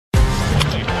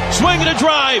swing and a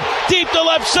drive, deep to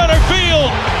left center field,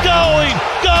 going,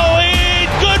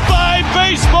 goodbye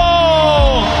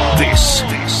baseball! This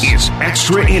is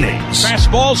Extra Innings.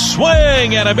 Fastball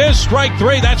swing and a miss, strike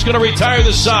three, that's going to retire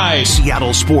the side.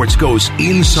 Seattle sports goes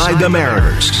inside the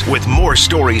Mariners with more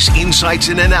stories, insights,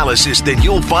 and analysis than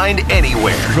you'll find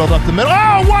anywhere. Drilled up the middle.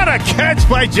 Oh, what a catch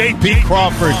by J.P.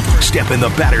 Crawford. Step in the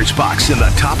batter's box in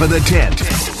the top of the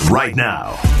 10th right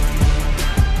now.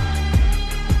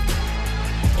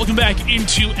 Welcome back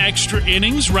into Extra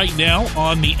Innings right now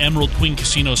on the Emerald Queen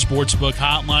Casino Sportsbook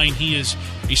Hotline. He is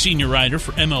a senior writer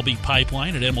for MLB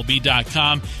Pipeline at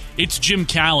MLB.com. It's Jim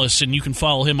Callis, and you can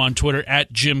follow him on Twitter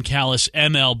at Jim Callis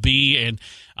MLB. And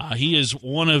he is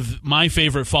one of my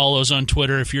favorite follows on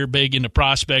Twitter if you're big into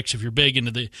prospects, if you're big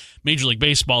into the Major League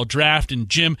Baseball draft. And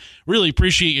Jim, really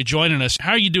appreciate you joining us.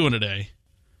 How are you doing today?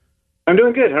 I'm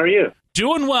doing good. How are you?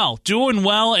 Doing well.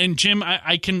 And Jim,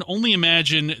 I can only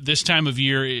imagine this time of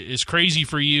year is crazy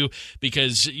for you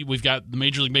because we've got the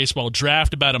Major League Baseball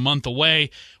draft about a month away.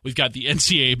 We've got the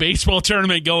NCAA baseball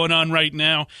tournament going on right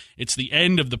now. It's the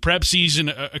end of the prep season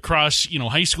across,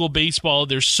 high school baseball.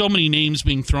 There's so many names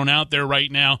being thrown out there right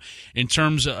now in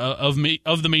terms of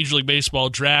the Major League Baseball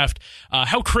draft.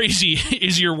 How crazy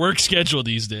is your work schedule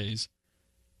these days?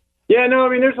 Yeah, no,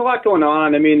 there's a lot going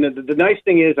on. The nice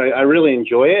thing is I really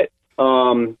enjoy it.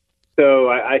 So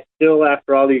I still,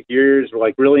 after all these years,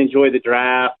 really enjoy the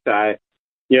draft.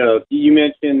 You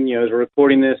mentioned, as we're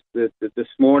recording this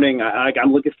morning,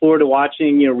 I'm looking forward to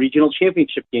watching, regional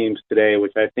championship games today,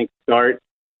 which I think start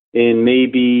in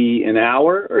maybe an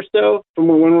hour or so from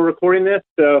when we're recording this.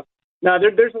 So, no,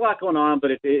 there's a lot going on, but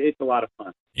it's a lot of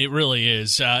fun. It really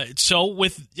is. So,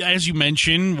 as you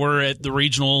mentioned, we're at the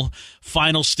regional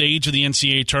final stage of the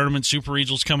NCAA tournament. Super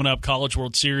Regionals coming up, College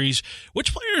World Series.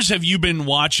 Which players have you been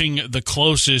watching the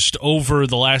closest over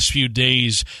the last few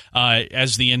days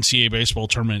as the NCAA baseball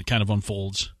tournament kind of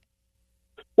unfolds?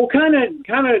 Well, kind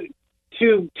of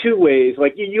two ways.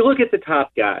 You look at the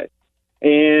top guys,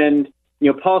 and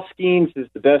Paul Skeens is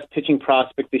the best pitching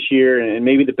prospect this year, and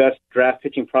maybe the best draft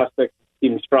pitching prospect,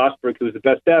 Steven Strasburg, who was the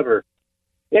best ever.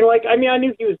 And I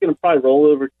knew he was going to probably roll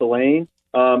over Tulane,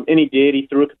 and he did. He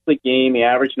threw a complete game. He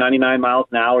averaged 99 miles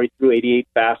an hour. He threw 88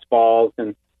 fastballs,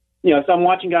 and so I'm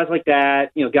watching guys like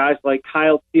that. Guys like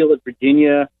Kyle Steele at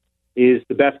Virginia is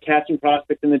the best catching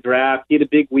prospect in the draft. He had a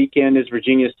big weekend as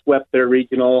Virginia swept their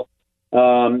regional,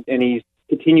 and he's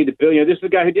continued to build. This is a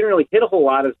guy who didn't really hit a whole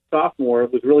lot as a sophomore,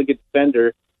 was a really good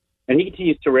defender, and he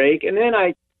continues to rake. And then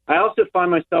I also find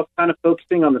myself kind of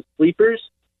focusing on the sleepers.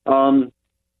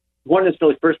 One is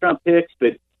really first-round picks,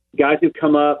 but guys who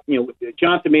come up,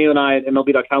 Jonathan Mayo and I at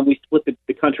MLB.com, we split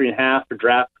the country in half for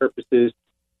draft purposes.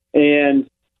 And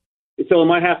so in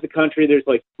my half of the country, there's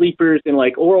sleepers, and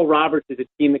Oral Roberts is a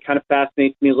team that kind of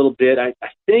fascinates me a little bit. I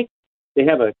think they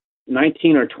have a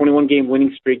 19 or 21 game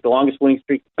winning streak, the longest winning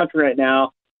streak in the country right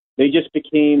now. They just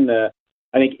became the,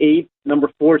 number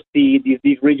 4 seed.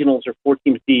 These regionals are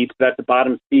 14 seeds, so that's the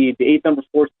bottom seed. The 8th number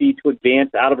 4 seed to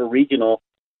advance out of a regional.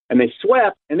 And they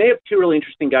swept, and they have two really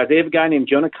interesting guys. They have a guy named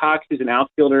Jonah Cox, who's an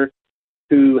outfielder,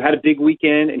 who had a big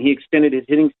weekend, and he extended his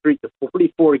hitting streak to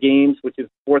 44 games, which is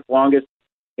the 4th longest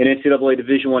in NCAA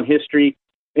Division I history.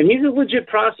 And he's a legit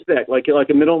prospect, like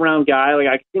a middle-round guy.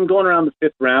 I can see him going around the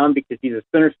 5th round because he's a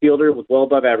center fielder with well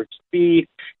above average speed.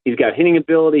 He's got hitting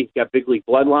ability. He's got big league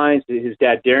bloodlines. His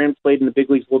dad, Darren, played in the big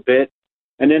leagues a little bit.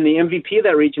 And then the MVP of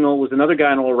that regional was another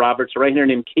guy in Oral Roberts, a right-hander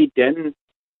named Cade Denton,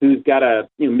 who's got a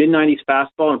mid-90s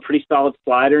fastball and a pretty solid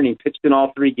slider, and he pitched in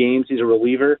all 3 games. He's a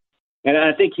reliever. And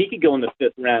I think he could go in the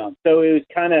 5th round. So it was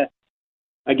kind of,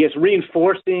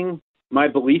 reinforcing my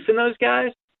belief in those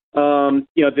guys,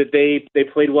 that they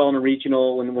played well in the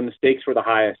regional when the stakes were the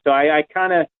highest. So I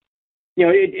kind of,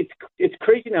 it's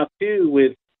crazy now, too,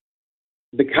 with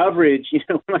the coverage.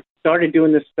 When I started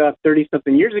doing this stuff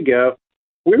 30-something years ago,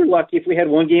 we were lucky if we had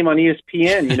one game on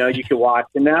ESPN, you could watch.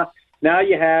 And now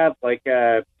you have, I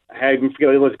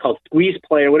forget what it's called, squeeze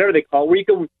play or whatever they call it, where you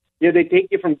can, they take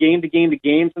you from game to game to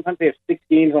game. Sometimes they have 6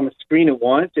 games on the screen at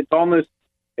once. It's almost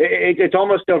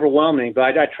overwhelming,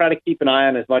 but I try to keep an eye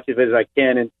on as much of it as I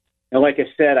can. And like I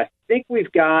said, I think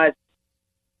we've got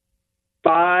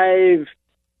 4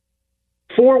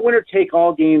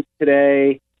 winner-take-all games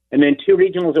today, and then 2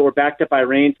 regionals that were backed up by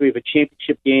rain. So we have a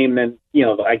championship game, and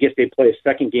I guess they play a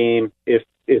second game if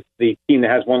the team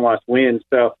that has one loss wins.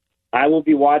 So I will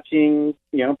be watching,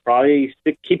 probably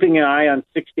keeping an eye on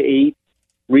 6 to 8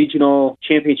 regional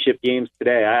championship games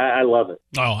today. I love it.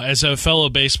 Oh, as a fellow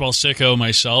baseball sicko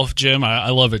myself, Jim, I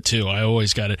love it too. I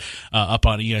always got it up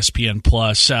on ESPN+.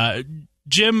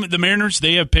 Jim, the Mariners,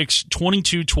 they have picks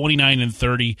 22, 29, and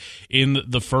 30 in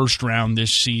the first round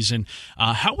this season.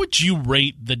 How would you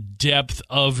rate the depth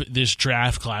of this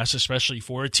draft class, especially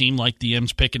for a team like the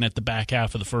M's picking at the back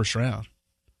half of the first round?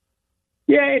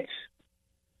 Yeah,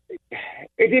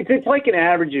 it's like an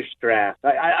average-ish draft.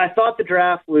 I thought the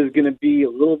draft was going to be a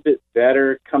little bit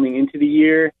better coming into the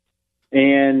year,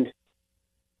 and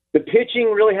the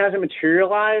pitching really hasn't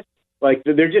materialized. Like,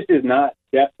 there just is not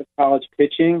depth of college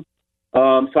pitching.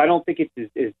 So I don't think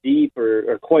it's as deep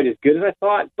or quite as good as I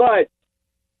thought, but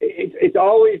it's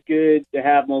always good to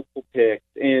have multiple picks.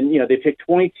 And, they pick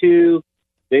 22.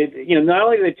 Not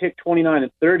only do they pick 29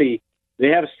 and 30, they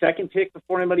have a second pick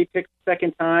before anybody picks the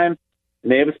second time,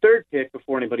 and they have a third pick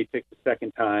before anybody picks the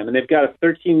second time. And they've got a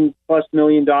 $13+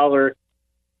 million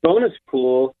bonus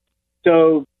pool.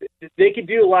 So they could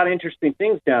do a lot of interesting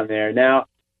things down there. Now,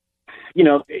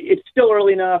 it's still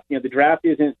early enough. The draft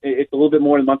it's a little bit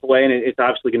more than a month away, and it's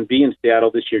obviously going to be in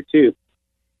Seattle this year too.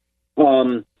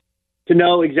 To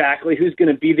know exactly who's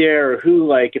going to be there or who,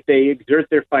 like, if they exert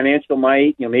their financial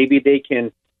might, maybe they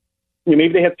can,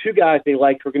 maybe they have two guys they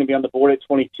like who are going to be on the board at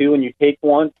 22, and you take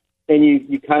one, and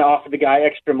you kind of offer the guy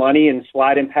extra money and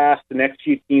slide him past the next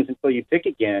few teams until you pick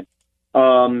again.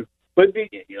 But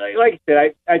like I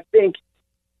said,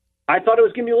 I thought it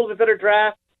was going to be a little bit better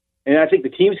draft. And I think the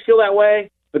teams feel that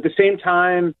way. But at the same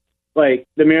time, like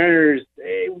the Mariners,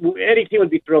 any team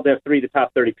would be thrilled to have 3 of the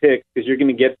top 30 picks because you're going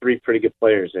to get 3 pretty good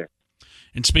players there.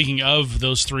 And speaking of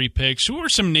those 3 picks, who are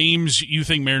some names you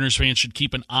think Mariners fans should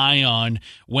keep an eye on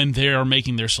when they are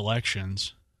making their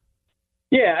selections?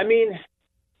 Yeah, I mean,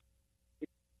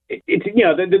 it's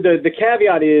the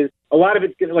caveat is a lot of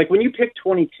it's like when you pick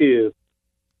 22,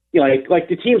 like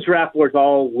the team's draft boards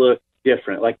all look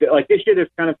different. Like this year, there's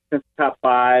kind of the top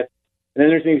 5, and then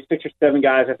there's maybe 6 or 7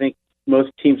 guys I think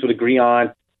most teams would agree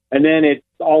on, and then it's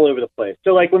all over the place.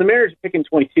 So like when the Mariners are picking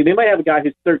 22, they might have a guy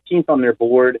who's 13th on their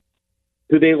board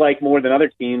who they like more than other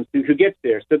teams who gets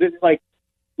there. So this is like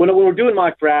when we're doing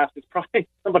mock drafts, it's probably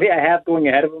somebody I have going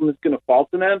ahead of them is going to fall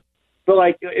to them. But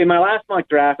like in my last mock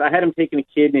draft, I had him taking a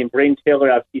kid named Braden Taylor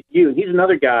out of TCU, and he's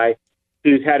another guy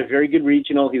who's had a very good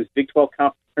regional. He was Big 12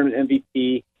 Conference Tournament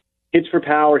MVP. Hits for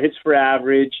power, hits for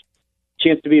average,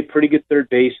 chance to be a pretty good third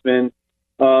baseman.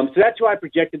 So that's who I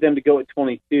projected them to go at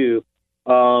 22.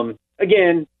 Again,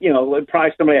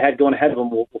 probably somebody I had going ahead of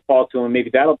them will fall to him. Maybe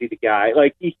that'll be the guy.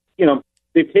 Like,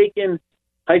 they've taken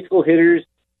high school hitters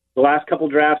the last couple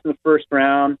drafts in the first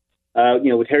round,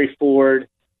 with Harry Ford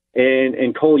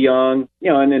and Cole Young,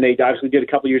 and then they obviously did a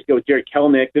couple years ago with Jared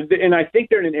Kelenic. And I think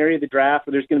they're in an area of the draft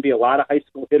where there's going to be a lot of high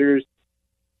school hitters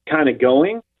kind of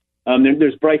going.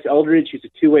 There's Bryce Eldridge, who's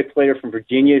a two-way player from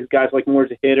Virginia, who guys like more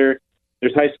as a hitter.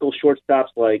 There's high school shortstops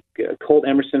like Colt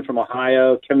Emerson from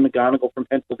Ohio, Kevin McGonigal from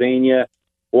Pennsylvania,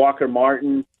 Walker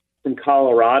Martin from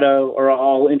Colorado are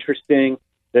all interesting.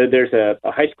 There's a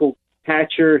high school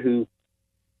catcher who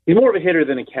he's more of a hitter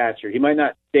than a catcher. He might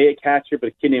not stay a catcher, but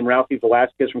a kid named Ralphie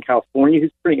Velasquez from California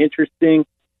who's pretty interesting.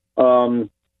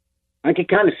 I could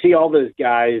kind of see all those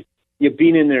guys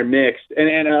being in their mix.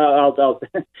 And I'll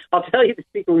tell you the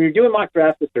secret. When you're doing mock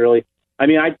drafts this early, I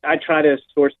mean, I try to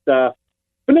source stuff,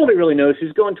 but nobody really knows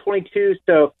who's going 22.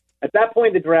 So at that point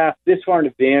in the draft, this far in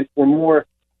advance, we're more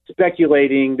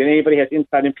speculating than anybody has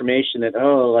inside information that,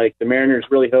 like the Mariners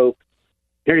really hope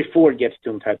Harry Ford gets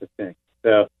to him type of thing.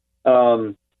 So,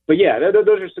 but yeah,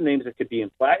 those are some names that could be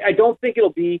in play. I don't think it'll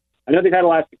be, I know they've had a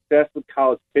lot of success with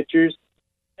college pitchers.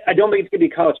 I don't think it's going to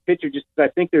be a college pitcher just because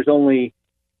I think there's only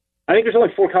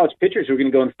 4 college pitchers who are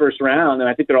going to go in the first round, and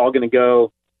I think they're all going to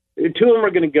go. 2 of them are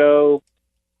going to go.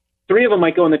 3 of them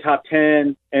might go in the top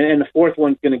 10, and the 4th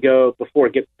one's going to go before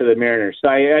it gets to the Mariners. So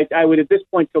I would at this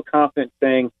point feel confident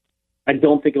saying I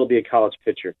don't think it'll be a college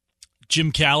pitcher.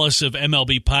 Jim Callis of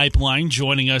MLB Pipeline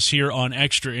joining us here on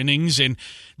Extra Innings. And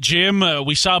Jim,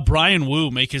 we saw Brian Wu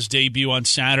make his debut on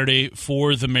Saturday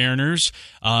for the Mariners,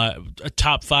 a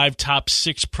top 5, top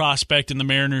 6 prospect in the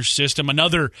Mariners system.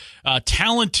 Another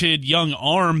talented young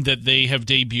arm that they have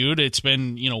debuted. It's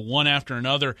been, one after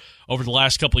another over the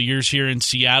last couple of years here in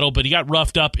Seattle, but he got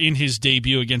roughed up in his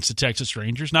debut against the Texas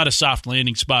Rangers. Not a soft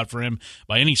landing spot for him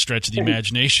by any stretch of the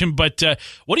imagination, but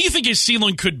what do you think his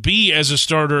ceiling could be as a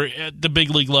starter at the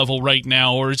big league level right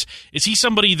now, or is he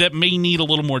somebody that may need a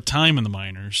little more time in the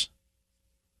minors?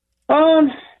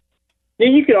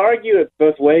 You could argue it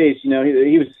both ways. He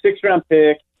was a 6th-round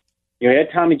pick. He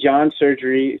had Tommy John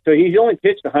surgery, so he's only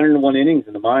pitched 101 innings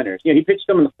in the minors. He pitched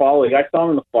some in the fall league. I saw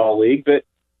him in the fall league, but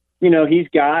he's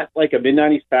got like a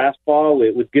mid-90s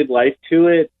fastball with good life to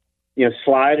it.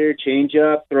 Slider,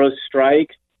 changeup, throws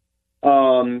strikes.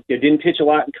 Didn't pitch a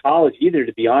lot in college either,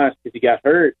 to be honest, because he got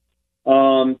hurt.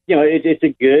 It's a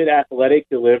good athletic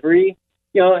delivery.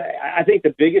 I think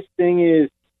the biggest thing is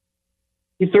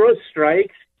he throws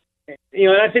strikes. And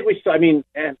I think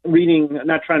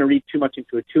not trying to read too much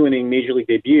into a 2-inning Major League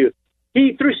debut,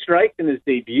 he threw strikes in his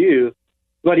debut,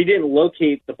 but he didn't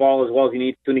locate the ball as well as he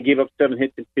needs to, and he gave up 7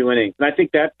 hits in 2 innings. And I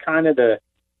think that's kind of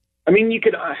you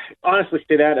could honestly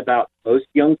say that about most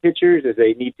young pitchers, as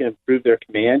they need to improve their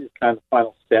command. It's kind of the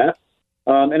final step.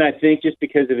 And I think just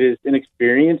because of his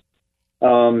inexperience,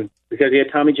 because he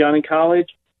had Tommy John in college,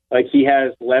 he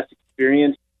has less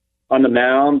experience on the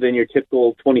mound than your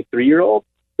typical 23-year-old.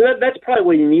 So that's probably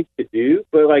what he needs to do.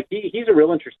 But he's a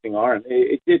real interesting arm.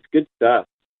 It's good stuff.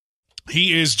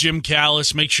 He is Jim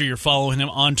Callis. Make sure you're following him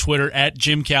on Twitter at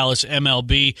Jim Callis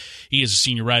MLB. He is a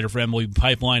senior writer for MLB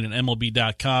Pipeline and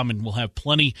MLB.com, and we'll have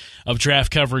plenty of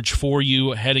draft coverage for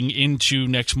you heading into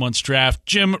next month's draft.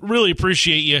 Jim, really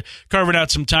appreciate you carving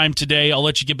out some time today. I'll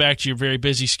let you get back to your very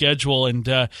busy schedule, and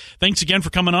thanks again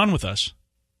for coming on with us.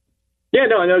 Yeah,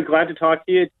 no, glad to talk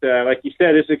to you. It's, like you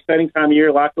said, it's an exciting time of year,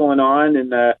 a lot going on,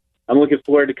 and I'm looking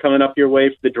forward to coming up your way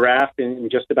for the draft in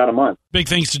just about a month. Big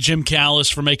thanks to Jim Callis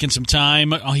for making some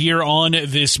time here on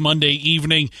this Monday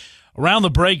evening. Around the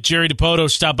break, Jerry DiPoto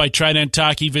stopped by Trident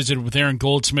Talk. He visited with Aaron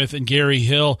Goldsmith and Gary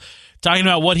Hill, talking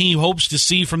about what he hopes to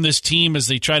see from this team as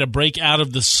they try to break out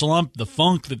of the slump, the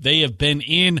funk that they have been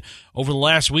in over the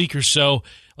last week or so.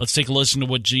 Let's take a listen to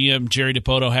what GM Jerry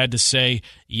DiPoto had to say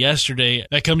yesterday.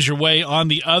 That comes your way on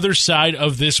the other side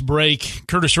of this break.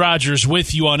 Curtis Rogers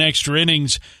with you on Extra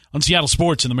Innings on Seattle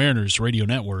Sports and the Mariners Radio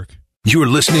Network. You're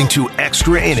listening to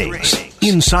Extra Innings,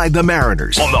 Inside the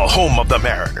Mariners, on the home of the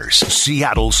Mariners,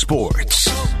 Seattle Sports.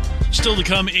 Still to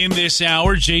come in this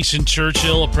hour, Jason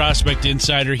Churchill, a Prospect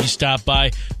Insider. He stopped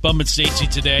by Bump and Stacey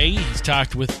today. He's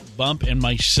talked with Bump and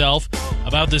myself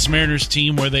about this Mariners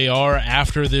team, where they are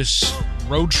after this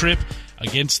road trip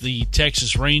against the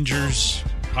Texas Rangers,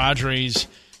 Padres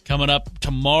coming up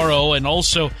tomorrow, and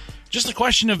also just the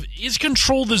question of, is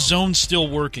Control the Zone still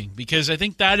working? Because I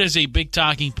think that is a big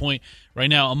talking point right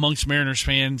now amongst Mariners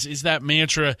fans. Is that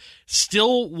mantra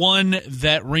still one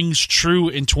that rings true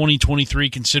in 2023,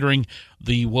 considering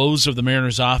the woes of the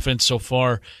Mariners offense so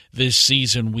far this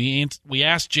season? We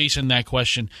asked Jason that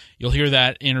question. You'll hear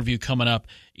that interview coming up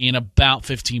in about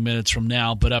 15 minutes from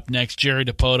now. But up next, Jerry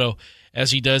DiPoto,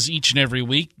 as he does each and every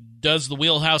week, does the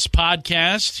Wheelhouse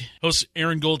podcast. Hosts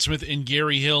Aaron Goldsmith and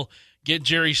Gary Hill get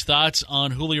Jerry's thoughts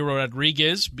on Julio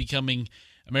Rodriguez becoming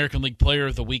American League Player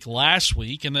of the Week last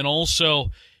week, and then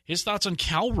also his thoughts on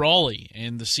Cal Raleigh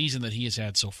and the season that he has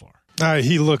had so far.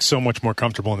 He looks so much more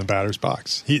comfortable in the batter's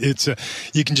box. You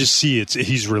can just see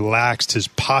he's relaxed. His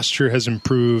posture has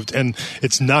improved, and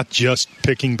it's not just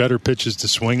picking better pitches to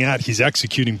swing at. He's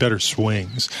executing better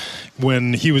swings.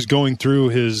 When he was going through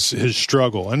his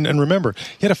struggle, and remember,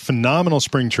 he had a phenomenal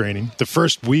spring training. The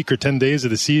first week or 10 days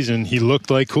of the season, he looked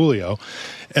like Julio.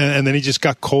 And then he just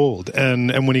got cold, and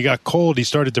when he got cold, he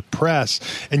started to press.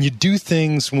 And you do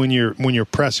things when you're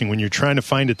pressing, when you're trying to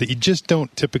find it, that you just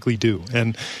don't typically do.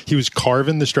 And he was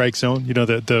carving the strike zone.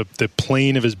 The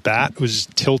plane of his bat was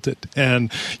tilted, and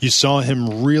you saw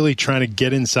him really trying to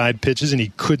get inside pitches, and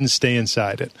he couldn't stay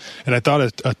inside it. And I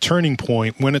thought a turning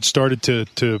point when it started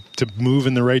to move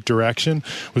in the right direction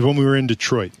was when we were in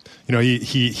Detroit.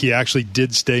 He actually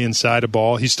did stay inside a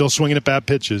ball. He's still swinging at bad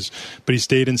pitches, but he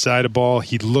stayed inside a ball.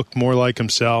 He looked more like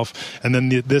himself. And then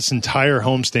this entire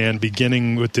homestand,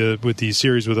 beginning with the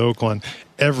series with Oakland,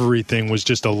 everything was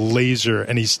just a laser,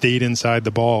 and he stayed inside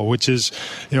the ball, which is,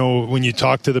 when you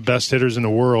talk to the best hitters in the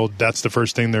world, that's the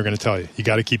first thing they're going to tell you. You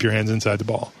got to keep your hands inside the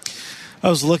ball. I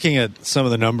was looking at some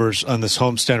of the numbers on this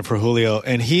homestand for Julio,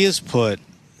 and he has put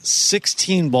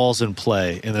 16 balls in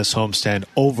play in this homestand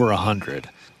over 100.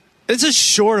 It's a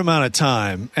short amount of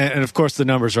time, and of course the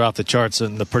numbers are off the charts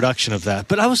and the production of that.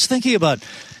 But I was thinking about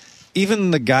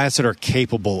even the guys that are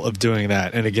capable of doing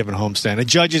that in a given homestand. And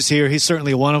Judge is here. He's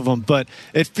certainly one of them. But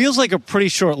it feels like a pretty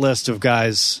short list of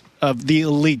guys, of the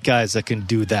elite guys that can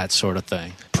do that sort of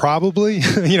thing. Probably.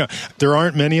 There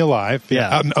aren't many alive.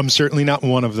 Yeah. I'm certainly not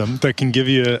one of them that can give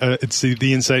you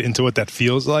the insight into what that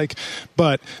feels like.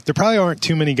 But there probably aren't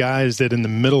too many guys that in the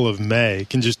middle of May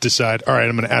can just decide, all right,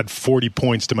 I'm going to add 40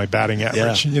 points to my batting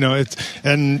average. Yeah.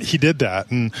 And he did that.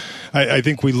 And I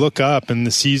think we look up in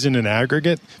the season in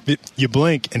aggregate, you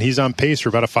blink, and he's on pace for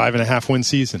about a 5.5 win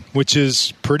season, which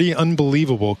is pretty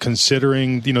unbelievable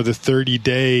considering, the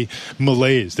 30-day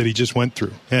malaise that he just went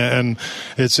through. And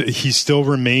he still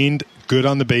remained good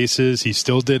on the bases. He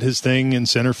still did his thing in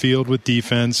center field with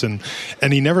defense, and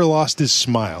he never lost his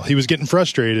smile. He was getting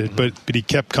frustrated, but he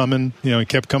kept coming. He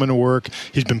kept coming to work.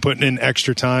 He's been putting in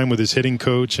extra time with his hitting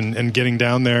coach and getting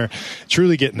down there,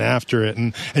 truly getting after it.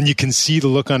 And you can see the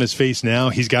look on his face now.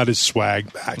 He's got his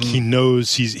swag back. He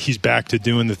knows he's back to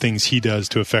doing the things he does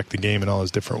to affect the game in all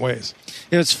his different ways.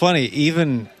 It's funny,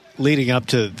 even leading up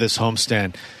to this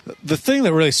homestand, the thing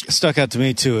that really stuck out to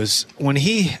me too is when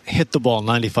he hit the ball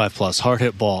 95 plus, hard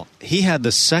hit ball, he had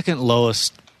the second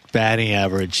lowest batting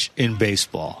average in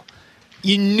baseball.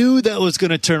 You knew that was going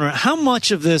to turn around. How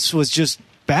much of this was just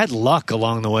bad luck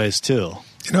along the ways too?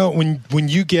 When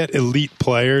you get elite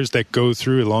players that go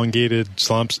through elongated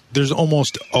slumps, there's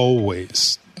almost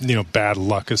always bad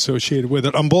luck associated with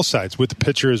it on both sides, with the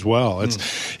pitcher as well. It's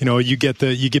you get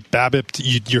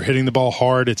BABIP, you're hitting the ball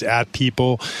hard, it's at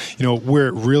people. Where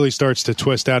it really starts to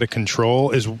twist out of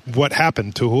control is what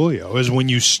happened to Julio, is when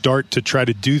you start to try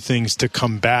to do things to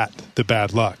combat the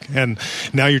bad luck. And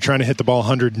now you're trying to hit the ball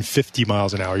 150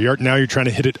 miles an hour. Now you're trying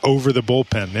to hit it over the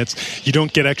bullpen. You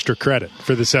don't get extra credit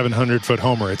for the 700-foot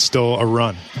homer. It's still a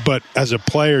run. But as a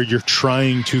player, you're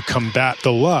trying to combat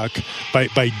the luck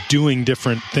by doing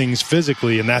different things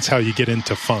physically, and that's how you get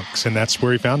into funks, and that's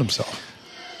where he found himself.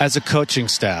 As a coaching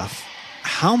staff,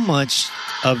 how much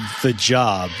of the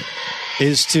job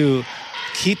is to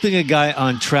keeping a guy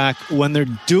on track when they're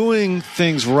doing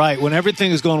things right, when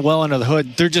everything is going well under the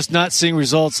hood, they're just not seeing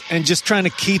results, and just trying to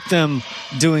keep them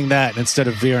doing that instead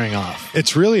of veering off?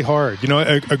 It's really hard.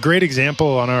 A great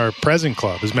example on our present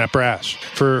club is Matt Brash.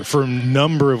 For a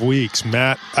number of weeks,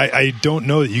 Matt, I don't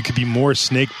know that you could be more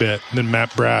snake bit than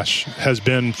Matt Brash has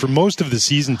been for most of the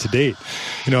season to date.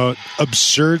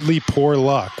 Absurdly poor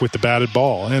luck with the batted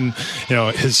ball. And,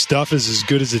 his stuff is as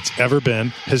good as it's ever been.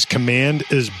 His command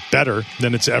is better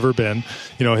than it's ever been.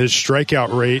 His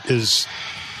strikeout rate is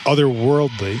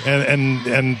otherworldly,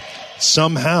 and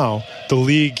somehow the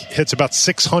league hits about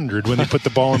 600 when they put the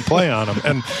ball in play on him,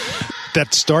 and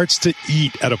that starts to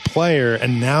eat at a player.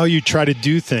 And now you try to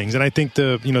do things, and I think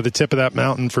the tip of that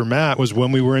mountain for Matt was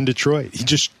when we were in Detroit. He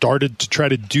just started to try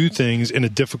to do things in a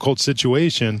difficult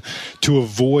situation to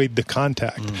avoid the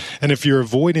contact. And if you're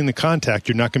avoiding the contact,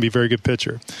 you're not going to be a very good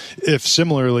pitcher. If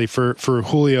similarly for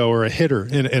Julio or a hitter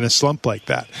in a slump like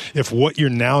that, if what you're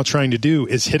now trying to do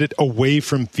is hit it away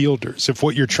from fielders, if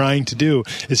what you're trying to do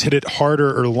is hit it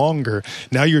harder or longer,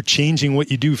 now you're changing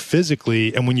what you do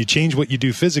physically. And when you change what you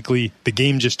do physically, the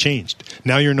game just changed.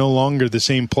 Now you're no longer the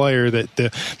same player,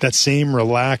 that same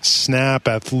relaxed, snap,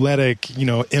 athletic,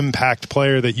 impact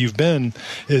player that you've been.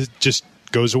 It just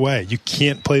goes away. You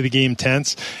can't play the game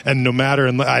tense, and no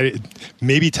matter,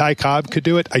 maybe Ty Cobb could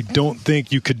do it. I don't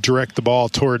think you could direct the ball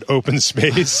toward open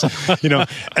space,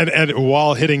 and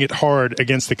while hitting it hard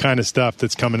against the kind of stuff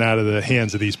that's coming out of the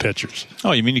hands of these pitchers.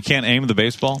 Oh, you mean you can't aim the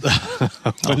baseball?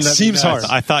 It seems hard.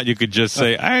 I thought you could just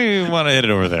say, I want to hit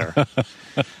it over there.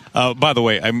 By the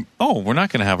way, we're not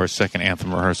going to have our second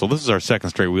anthem rehearsal. This is our second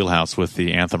straight wheelhouse with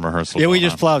the anthem rehearsal. Yeah, we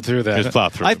just plowed through that.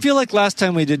 I feel like last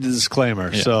time we did the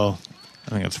disclaimer, so I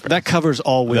think that's fair. That covers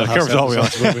all wheelhouse.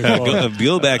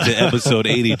 Go back to episode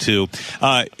 82.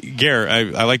 Gare,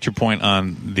 I liked your point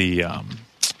on the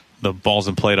balls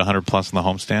in play at 100 plus in the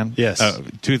homestand. Yes.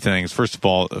 Two things. First of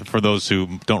all, for those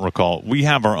who don't recall, we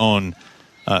have our own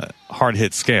hard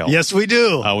hit scale. Yes, we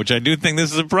do. Which I do think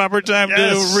this is a proper time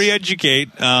to re-educate.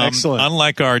 Excellent.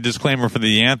 Unlike our disclaimer for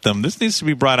the anthem, this needs to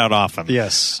be brought out often.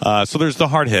 Yes. So there's the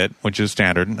hard hit, which is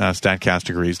standard. StatCast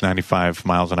agrees, 95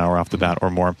 miles an hour off the bat or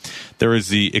more. There is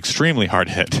the extremely hard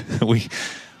hit.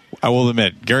 I will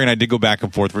admit, Gary and I did go back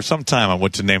and forth for some time on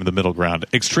what to name the middle ground.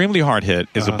 Extremely hard hit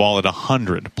is a ball at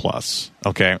 100 plus.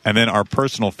 Okay. And then our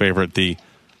personal favorite, the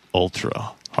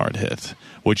ultra hard hit,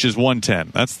 which is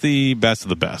 110. That's the best of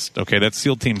the best. Okay, that's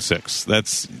SEAL Team 6.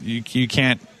 That's you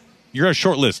can't. You're a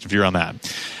short list if you're on that.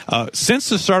 Since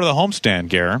the start of the homestand,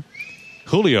 Gare,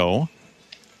 Julio,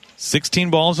 16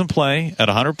 balls in play at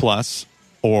 100 plus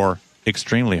or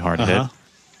extremely hard hit,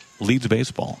 leads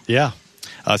baseball. Yeah.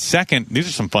 Second, these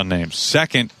are some fun names.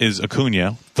 Second is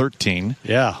Acuna, 13.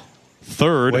 Yeah.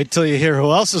 Third, wait till you hear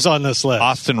who else is on this list.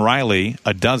 Austin Riley,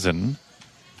 12.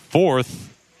 Fourth,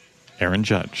 Aaron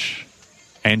Judge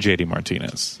and JD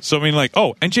Martinez. So, I mean,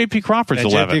 and JP Crawford's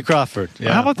 11. JP Crawford.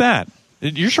 Yeah. How about that?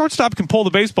 Your shortstop can pull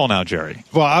the baseball now, Jerry.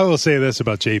 Well, I will say this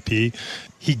about JP.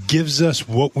 he gives us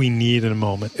what we need in a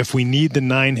moment. If we need the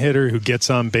 9 hitter who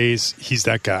gets on base, he's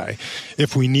that guy.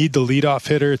 If we need the leadoff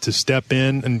hitter to step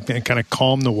in and kind of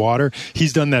calm the water,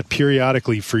 he's done that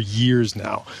periodically for years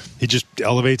now. He just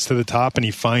elevates to the top and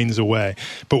he finds a way.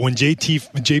 But when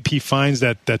JP finds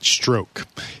that stroke,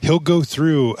 he'll go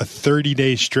through a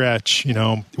 30-day stretch,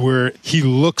 where he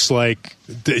looks like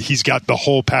he's got the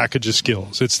whole package of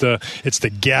skills. It's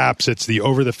the gaps, it's the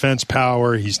over the fence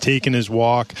power. He's taken his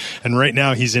walk, and right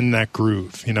now he's in that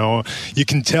groove. You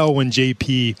can tell when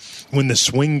the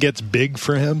swing gets big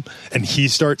for him and he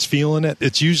starts feeling it.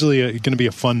 It's usually going to be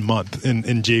a fun month in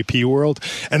JP world,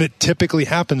 and it typically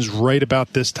happens right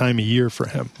about this time of year for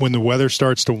him when the weather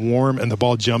starts to warm and the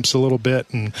ball jumps a little bit,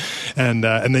 and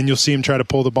then you'll see him try to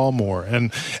pull the ball more.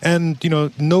 And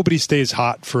nobody stays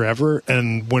hot forever,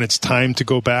 and when it's time to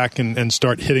go back and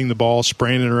start hitting the ball,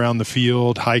 spraying it around the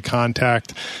field, high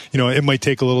contact, it might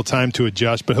take a little time to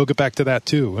adjust, but he'll get back to that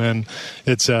too. And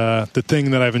it's the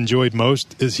thing that I've enjoyed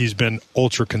most is he's been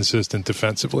ultra consistent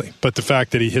defensively. But the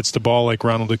fact that he hits the ball like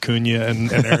Ronald Acuna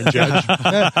and Aaron Judge,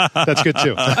 that's good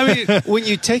too. I mean, when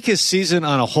you take his season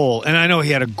on a whole, and I know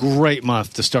he had a great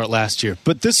month to start last year,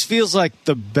 but this feels like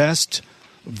the best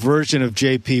version of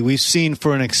JP we've seen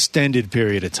for an extended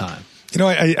period of time.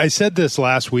 I said this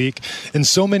last week. In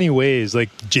so many ways,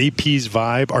 like JP's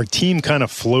vibe, our team kind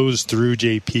of flows through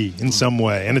JP in some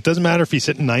way. And it doesn't matter if he's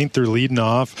hitting 9th or leading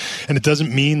off, and it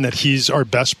doesn't mean that he's our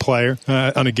best player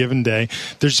on a given day.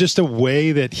 There's just a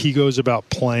way that he goes about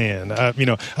playing,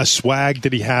 a swag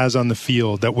that he has on the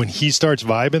field that when he starts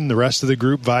vibing, the rest of the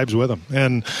group vibes with him.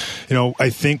 And, I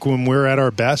think when we're at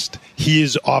our best, he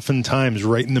is oftentimes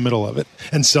right in the middle of it.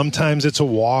 And sometimes it's a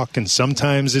walk, and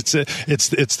sometimes it's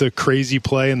the crazy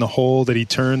play in the hole that he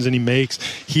turns and he makes.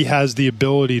 He has the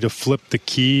ability to flip the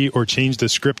key or change the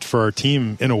script for our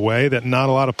team in a way that not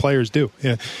a lot of players do.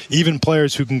 Even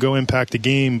players who can go impact a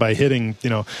game by hitting,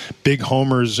 big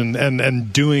homers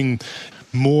and doing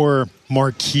more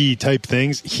marquee type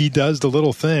things. He does the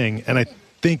little thing, and I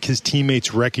think his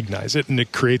teammates recognize it, and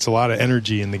it creates a lot of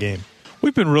energy in the game.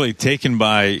 We've been really taken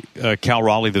by Cal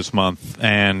Raleigh this month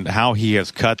and how he has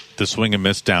cut the swing and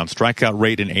miss down. Strikeout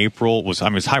rate in April was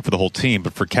high for the whole team,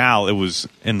 but for Cal, it was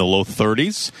in the low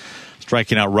 30s,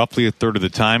 striking out roughly a third of the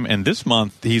time. And this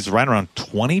month, he's right around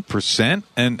 20%.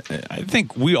 And I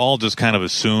think we all just kind of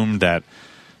assumed that,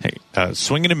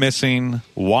 swinging and missing,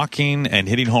 walking, and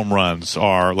hitting home runs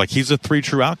are like he's a 3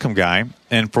 true outcome guy.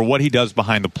 And for what he does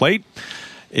behind the plate,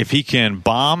 if he can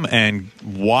bomb and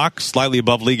walk slightly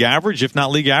above league average, if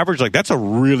not league average, that's a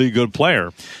really good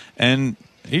player. And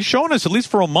he's shown us, at least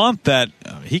for a month, that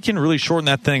he can really shorten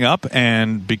that thing up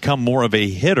and become more of a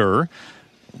hitter.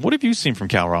 What have you seen from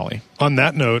Cal Raleigh? On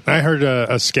that note, I heard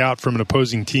a scout from an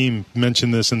opposing team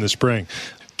mention this in the spring.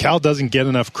 Cal doesn't get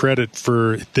enough credit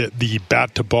for the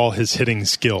bat to ball, his hitting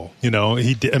skill.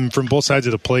 And from both sides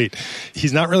of the plate,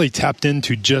 he's not really tapped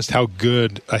into just how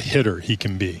good a hitter he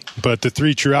can be. But the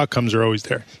 3 true outcomes are always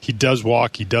there. He does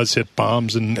walk, he does hit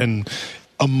bombs, and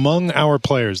among our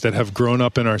players that have grown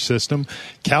up in our system,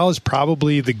 Cal is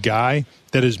probably the guy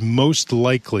that is most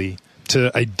likely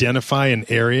to identify an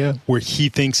area where he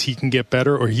thinks he can get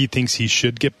better or he thinks he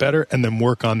should get better and then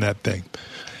work on that thing.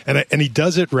 And he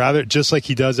does it rather, just like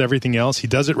he does everything else, he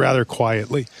does it rather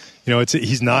quietly.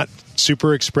 He's not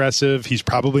super expressive. He's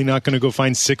probably not going to go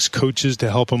find 6 coaches to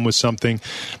help him with something.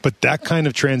 But that kind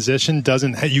of transition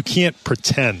you can't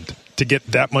pretend to get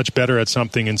that much better at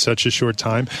something in such a short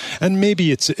time. And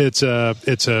maybe it's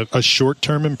a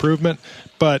short-term improvement,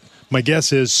 but my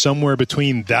guess is somewhere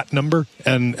between that number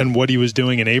and what he was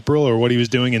doing in April or what he was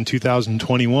doing in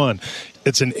 2021.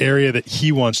 It's an area that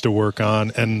he wants to work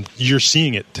on, and you're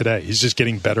seeing it today. He's just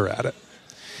getting better at it.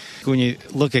 When you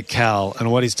look at Cal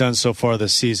and what he's done so far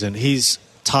this season, he's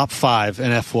top 5 in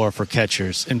F4 for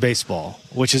catchers in baseball,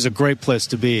 which is a great place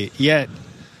to be. Yet,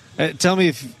 tell me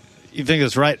if you think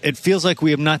it's right. It feels like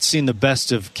we have not seen the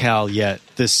best of Cal yet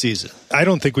this season. I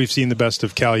don't think we've seen the best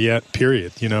of Cal yet,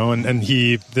 period. And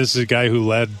this is a guy who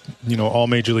led, all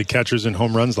major league catchers in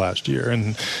home runs last year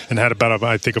and had about,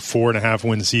 I think, a 4.5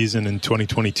 win season in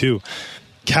 2022.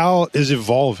 Cal is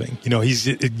evolving.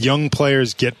 Young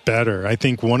players get better. I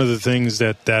think one of the things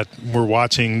that we're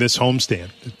watching this homestand,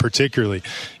 particularly,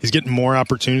 he's getting more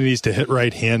opportunities to hit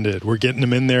right-handed. We're getting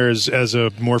him in there as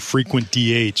a more frequent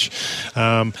DH.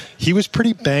 He was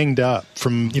pretty banged up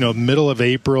from middle of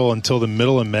April until the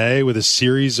middle of May with a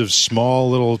series of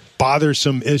small little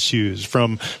bothersome issues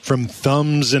from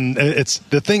thumbs, and it's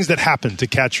the things that happen to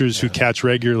catchers who catch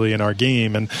regularly in our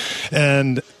game,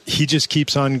 and he just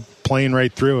keeps on playing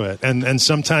right through it. And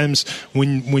sometimes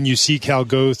when you see Cal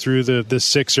go through the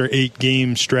 6 or 8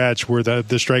 game stretch where the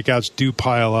strikeouts do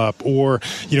pile up, or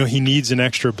he needs an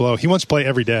extra blow, he wants to play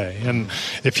every day. And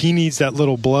if he needs that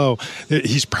little blow,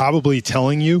 he's probably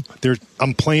telling you,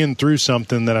 I'm playing through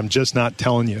something that I'm just not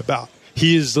telling you about.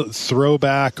 He is the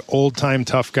throwback, old-time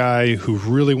tough guy who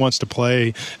really wants to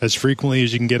play as frequently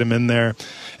as you can get him in there.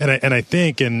 And I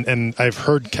think, and I've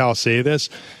heard Cal say this,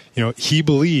 he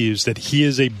believes that he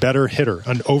is a better hitter,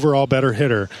 an overall better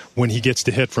hitter, when he gets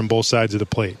to hit from both sides of the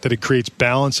plate, that it creates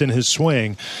balance in his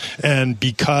swing. And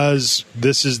because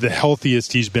this is the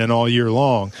healthiest he's been all year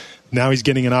long, now he's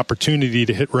getting an opportunity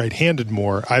to hit right-handed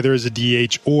more, either as a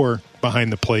DH or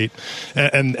behind the plate.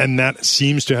 And that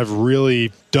seems to have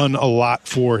really done a lot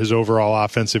for his overall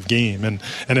offensive game. And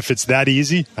if it's that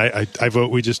easy, I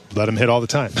vote we just let him hit all the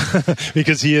time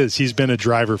because he's been a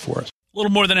driver for us. A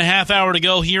little more than a half hour to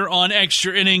go here on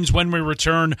Extra Innings. When we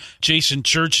return, Jason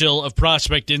Churchill of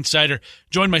Prospect Insider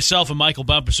joined myself and Michael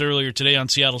Bumpus earlier today on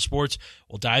Seattle Sports.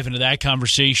 We'll dive into that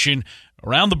conversation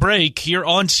around the break here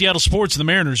on Seattle Sports and the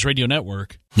Mariners Radio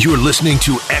Network. You're listening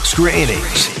to Extra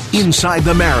Innings, Inside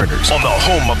the Mariners, on the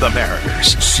home of the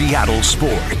Mariners, Seattle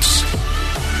Sports.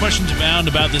 Questions abound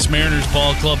about this Mariners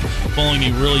ball club following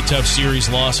a really tough series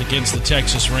loss against the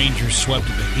Texas Rangers, swept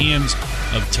at the hands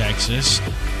of Texas.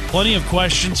 Plenty of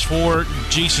questions for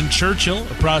Jason Churchill,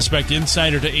 a Prospect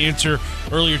Insider, to answer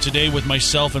earlier today with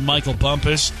myself and Michael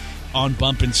Bumpus on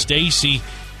Bump and Stacy.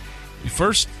 We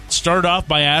first start off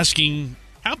by asking,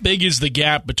 how big is the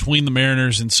gap between the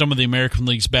Mariners and some of the American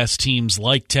League's best teams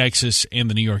like Texas and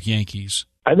the New York Yankees?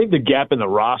 I think the gap in the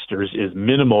rosters is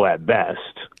minimal at best.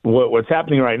 What's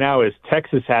happening right now is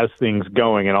Texas has things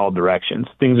going in all directions.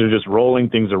 Things are just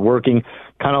rolling. Things are working.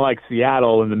 Kind of like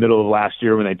Seattle in the middle of last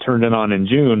year when they turned it on in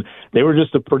June. They were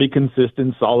just a pretty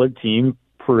consistent, solid team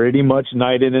pretty much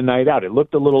night in and night out. It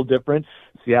looked a little different.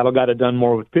 Seattle got it done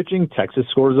more with pitching. Texas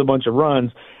scores a bunch of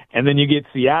runs. And then you get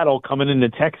Seattle coming into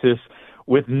Texas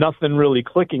with nothing really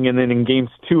clicking, and then in Games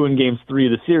 2 and Games 3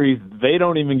 of the series, they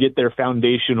don't even get their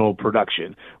foundational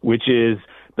production, which is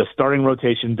the starting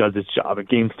rotation does its job. At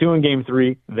Games 2 and Game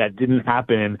 3, that didn't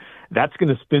happen. That's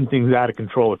going to spin things out of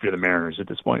control if you're the Mariners at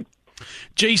this point.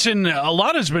 Jason, a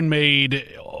lot has been made,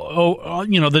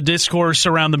 the discourse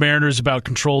around the Mariners about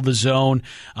control of the zone.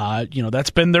 That's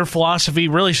been their philosophy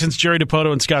really since Jerry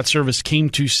Dipoto and Scott Servais came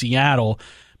to Seattle.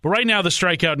 But right now, the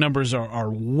strikeout numbers are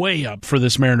way up for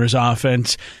this Mariners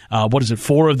offense.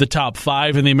 4 of the top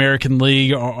 5 in the American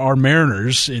League are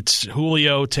Mariners. It's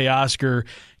Julio, Teoscar,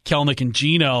 Kelenic, and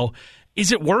Gino.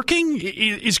 Is it working?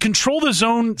 Is control the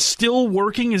zone still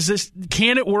working?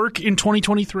 Can it work in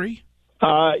 2023?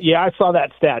 Yeah, I saw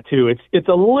that stat too. It's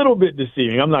a little bit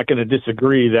deceiving. I'm not going to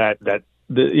disagree that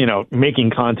making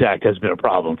contact has been a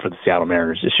problem for the Seattle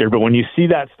Mariners this year. But when you see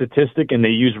that statistic and they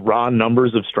use raw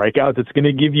numbers of strikeouts, it's going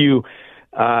to give you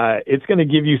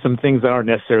some things that aren't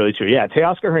necessarily true. Yeah,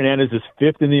 Teoscar Hernandez is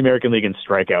 5th in the American League in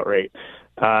strikeout rate.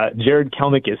 Jared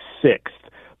Kelenic is 6th.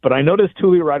 But I noticed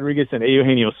Julio Rodriguez and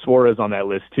Eugenio Suarez on that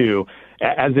list too,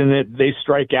 as in that they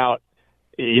strike out,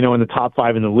 in the top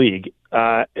 5 in the league.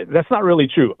 That's not really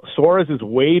true. Suarez is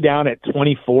way down at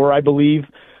 24, I believe.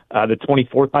 The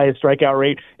 24th highest strikeout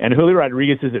rate, and Julio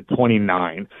Rodriguez is at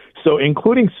 29. So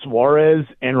including Suarez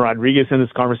and Rodriguez in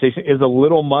this conversation is a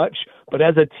little much, but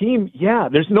as a team, yeah,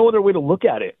 there's no other way to look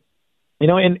at it.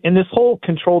 And this whole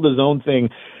control the zone thing,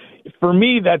 for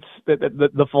me, that's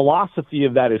the philosophy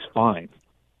of that is fine.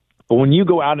 But when you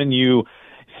go out and you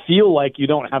feel like you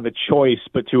don't have a choice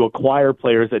but to acquire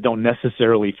players that don't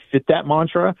necessarily fit that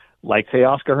mantra, like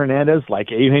Teoscar Hernandez,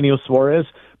 like Eugenio Suarez,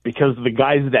 because the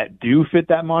guys that do fit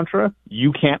that mantra,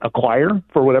 you can't acquire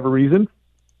for whatever reason.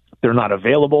 They're not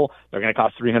available. They're going to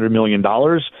cost $300 million.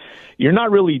 You're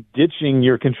not really ditching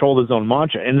your control the zone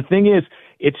mantra. And the thing is,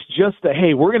 it's just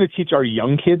hey, we're going to teach our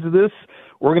young kids this.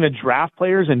 We're going to draft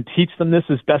players and teach them this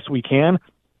as best we can.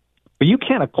 But you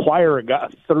can't acquire a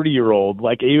 30-year-old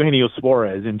like Eugenio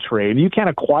Suarez in trade. You can't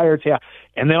acquire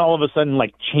and then all of a sudden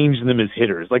change them as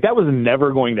hitters. That was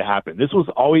never going to happen. This was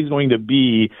always going to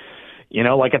be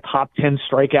like a top 10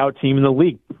 strikeout team in the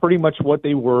league, pretty much what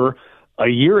they were a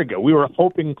year ago. We were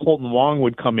hoping Colton Wong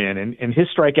would come in, and his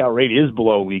strikeout rate is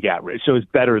below league average, so it's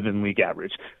better than league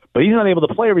average. But he's not able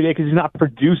to play every day because he's not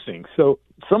producing. So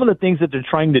some of the things that they're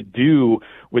trying to do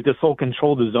with this whole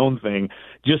control the zone thing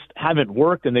just haven't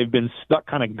worked, and they've been stuck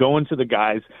kind of going to the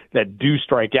guys that do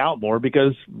strike out more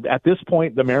because at this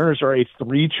point, the Mariners are a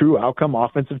 3 true outcome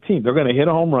offensive team. They're going to hit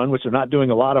a home run, which they're not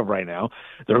doing a lot of right now.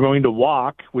 They're going to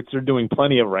walk, which they're doing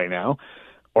plenty of right now.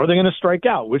 Or they're going to strike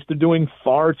out, which they're doing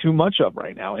far too much of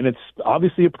right now. And it's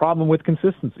obviously a problem with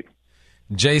consistency.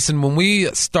 Jason, when we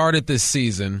started this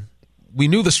season, we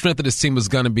knew the strength of this team was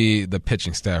going to be the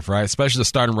pitching staff, right? Especially the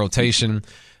starting rotation.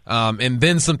 And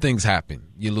then some things happen.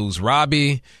 You lose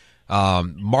Robbie.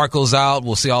 Marco's out.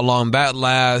 We'll see how long that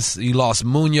lasts. You lost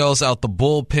Munoz out the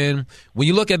bullpen. When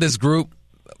you look at this group,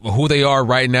 who they are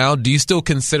right now, do you still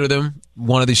consider them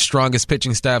one of the strongest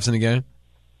pitching staffs in the game?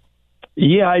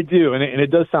 Yeah, I do. And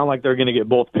it does sound like they're going to get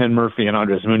both Penn Murphy and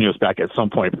Andres Munoz back at some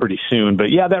point pretty soon.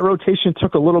 But, yeah, that rotation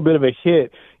took a little bit of a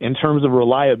hit in terms of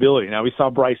reliability. Now, we saw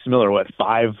Bryce Miller,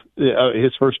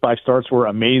 his first 5 starts were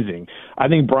amazing. I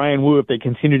think Brian Wu, if they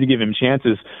continue to give him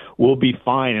chances, will be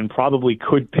fine and probably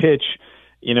could pitch,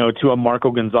 to a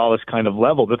Marco Gonzalez kind of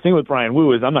level. The thing with Brian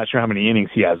Wu is I'm not sure how many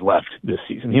innings he has left this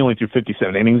season. He only threw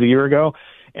 57 innings a year ago.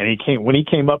 And when he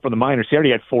came up for the minors, he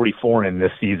already had 44 in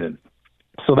this season.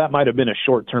 So that might have been a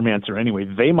short-term answer anyway.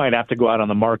 They might have to go out on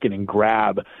the market and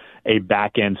grab a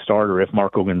back-end starter if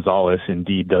Marco Gonzalez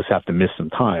indeed does have to miss some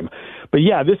time. But,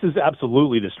 yeah, this is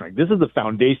absolutely the strength. This is the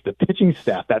foundation. The pitching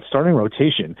staff, that starting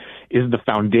rotation, is the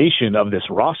foundation of this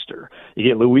roster. You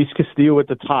get Luis Castillo at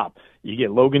the top. You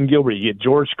get Logan Gilbert. You get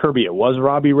George Kirby. It was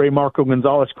Robbie Ray, Marco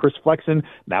Gonzalez, Chris Flexen.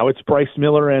 Now it's Bryce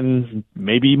Miller, and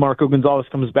maybe Marco Gonzalez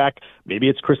comes back. Maybe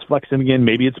it's Chris Flexen again.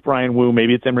 Maybe it's Brian Wu.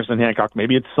 Maybe it's Emerson Hancock.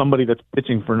 Maybe it's somebody that's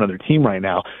pitching for another team right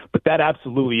now. But that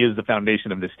absolutely is the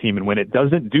foundation of this team. And when it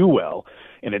doesn't do well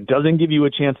and it doesn't give you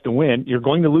a chance to win, you're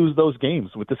going to lose those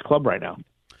games with this club right now.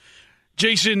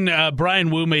 Jason,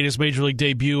 Brian Wu made his Major League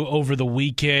debut over the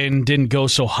weekend. Didn't go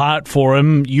so hot for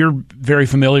him. You're very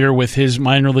familiar with his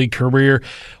minor league career.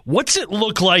 What's it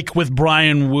look like with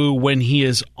Brian Wu when he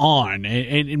is on?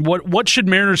 And what should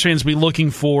Mariners fans be looking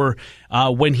for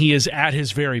when he is at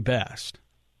his very best?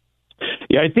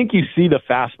 Yeah, I think you see the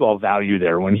fastball value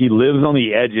there. When he lives on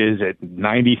the edges at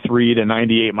 93 to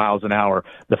 98 miles an hour,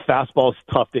 the fastball is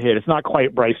tough to hit. It's not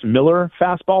quite Bryce Miller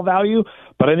fastball value,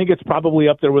 but I think it's probably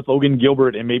up there with Logan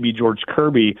Gilbert and maybe George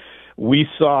Kirby. We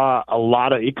saw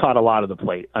he caught a lot of the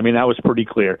plate. I mean, that was pretty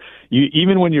clear.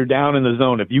 Even when you're down in the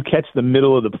zone, if you catch the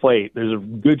middle of the plate, there's a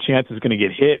good chance it's going to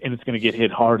get hit, and it's going to get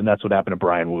hit hard, and that's what happened to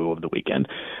Brian Wu over the weekend.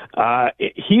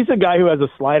 He's a guy who has a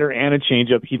slider and a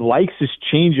changeup. He likes his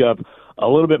changeup a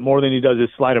little bit more than he does his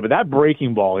slider, but that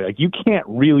breaking ball, you can't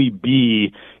really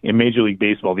be in Major League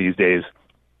Baseball these days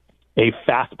a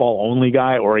fastball-only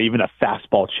guy or even a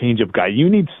fastball changeup guy. You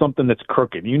need something that's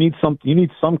crooked. You need some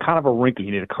kind of a wrinkle.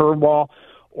 You need a curveball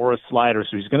or a slider.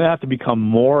 So he's going to have to become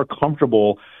more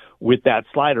comfortable with that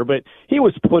slider. But he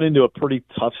was put into a pretty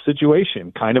tough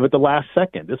situation, kind of at the last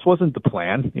second. This wasn't the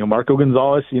plan. Marco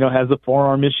Gonzalez, has the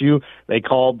forearm issue. They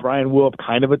called Brian Wu up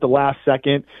kind of at the last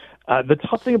second. The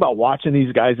tough thing about watching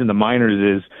these guys in the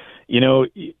minors is,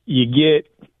 you get,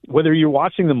 whether you're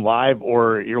watching them live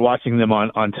or you're watching them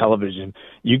on television,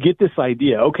 you get this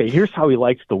idea, okay, here's how he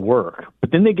likes to work.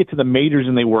 But then they get to the majors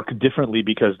and they work differently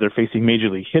because they're facing major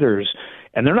league hitters,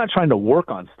 and they're not trying to work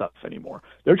on stuff anymore.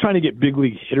 They're trying to get big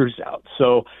league hitters out.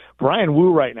 So Brian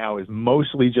Wu right now is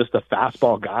mostly just a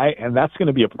fastball guy, and that's going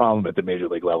to be a problem at the major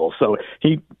league level. So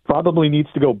he probably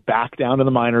needs to go back down to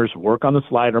the minors, work on the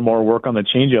slider more, work on the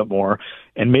changeup more,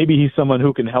 and maybe he's someone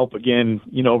who can help again,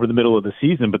 over the middle of the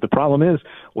season. But the problem is,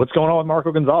 what's going on with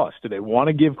Marco Gonzalez? Do they want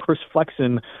to give Chris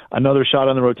Flexen another shot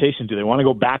on the rotation? Do they want to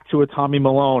go back to a Tommy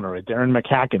Malone or a Darren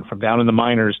McCacken from down in the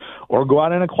minors, or go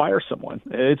out and acquire someone?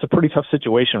 It's a pretty tough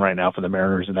situation right now for the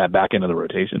Mariners in that back end of the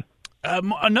rotation.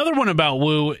 Another one about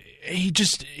Wu,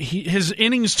 his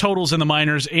innings totals in the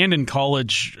minors and in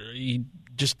college, he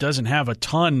just doesn't have a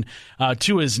ton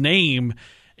to his name.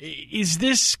 Is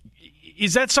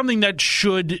that something that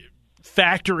should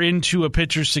factor into a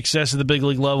pitcher's success at the big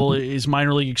league level, is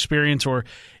minor league experience, or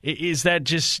is that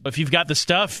just, if you've got the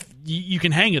stuff, you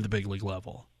can hang at the big league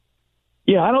level?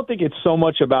 Yeah, I don't think it's so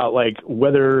much about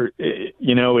whether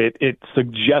it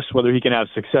suggests whether he can have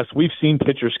success. We've seen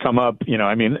pitchers come up. Tim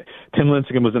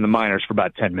Lincecum was in the minors for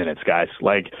about 10 minutes, guys.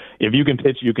 If you can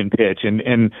pitch, you can pitch,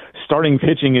 and starting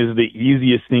pitching is the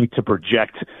easiest thing to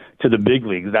project to the big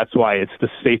leagues. That's why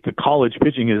the college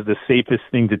pitching is the safest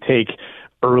thing to take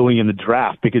early in the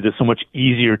draft because it's so much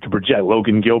easier to project.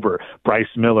 Logan Gilbert, Bryce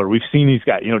Miller. We've seen these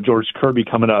guys. George Kirby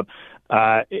coming up.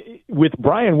 With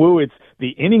Brian Wu, it's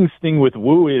the innings thing with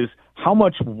Wu is how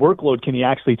much workload can he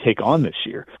actually take on this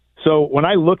year? So when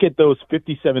I look at those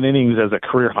 57 innings as a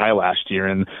career high last year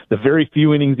and the very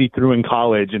few innings he threw in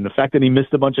college and the fact that he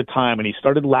missed a bunch of time and he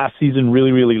started last season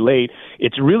really, really late,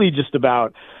 it's really just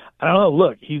about,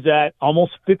 look, he's at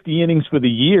almost 50 innings for the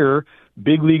year,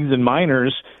 big leagues and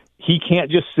minors. He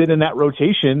can't just sit in that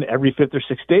rotation every fifth or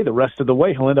sixth day the rest of the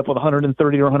way. He'll end up with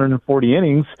 130 or 140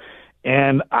 innings.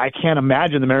 And I can't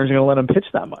imagine the Mariners are going to let him pitch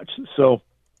that much. So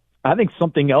I think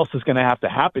something else is going to have to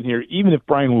happen here, even if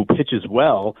Brian Wu pitches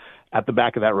well at the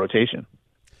back of that rotation.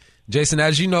 Jason,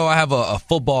 as you know, I have a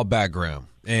football background,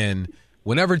 and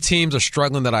whenever teams are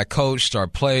struggling that I coached or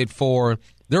played for,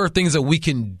 there are things that we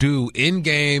can do in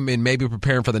game and maybe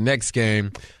preparing for the next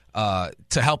game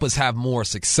to help us have more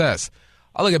success.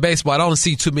 I look at baseball, I don't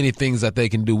see too many things that they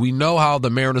can do. We know how the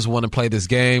Mariners want to play this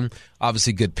game.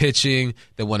 Obviously, good pitching.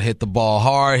 They want to hit the ball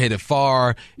hard, hit it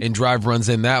far, and drive runs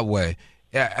in that way.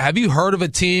 Have you heard of a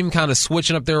team kind of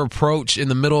switching up their approach in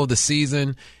the middle of the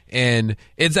season? And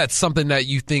is that something that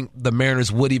you think the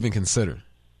Mariners would even consider?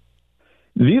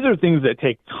 These are things that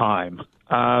take time.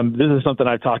 This is something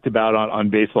I've talked about on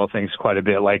baseball things quite a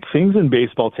bit. Like, things in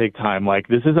baseball take time. Like,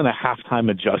 this isn't a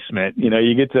halftime adjustment. You know,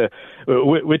 you get to,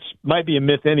 which might be a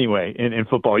myth anyway in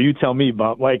football. You tell me,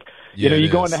 Bump. Like, you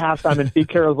go into halftime and Pete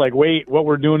Carroll's like, wait, what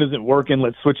we're doing isn't working.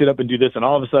 Let's switch it up and do this. And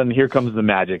all of a sudden, here comes the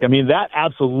magic. I mean, that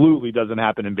absolutely doesn't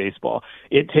happen in baseball.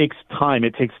 It takes time.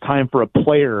 It takes time for a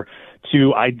player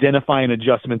to identify an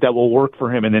adjustment that will work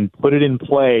for him and then put it in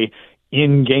play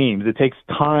in games. It takes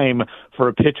time for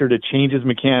a pitcher to change his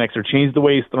mechanics or change the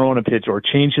way he's throwing a pitch or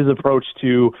change his approach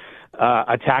to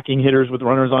attacking hitters with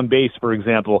runners on base, for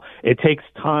example. It takes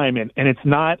time, and it's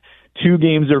not 2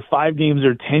 games or 5 games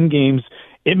or 10 games.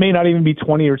 It may not even be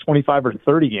 20 or 25 or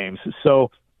 30 games.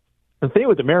 So the thing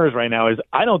with the Mariners right now is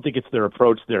I don't think it's their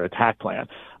approach, their attack plan.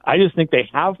 I just think they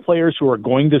have players who are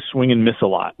going to swing and miss a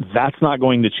lot. That's not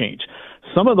going to change.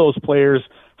 Some of those players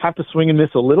have to swing and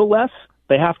miss a little less.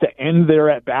 They have to end their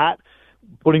at-bat,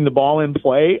 putting the ball in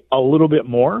play a little bit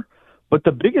more. But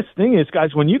the biggest thing is,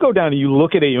 guys, when you go down and you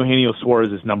look at Eugenio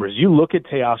Suarez's numbers, you look at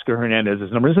Teoscar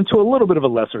Hernandez's numbers, and to a little bit of a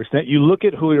lesser extent, you look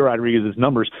at Julio Rodriguez's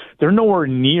numbers, they're nowhere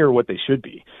near what they should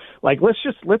be. Like, let's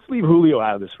leave Julio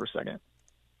out of this for a second.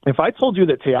 If I told you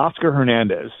that Teoscar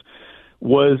Hernandez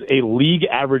was a league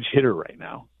average hitter right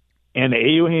now, and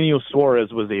Eugenio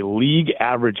Suarez was a league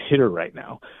average hitter right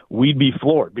now, we'd be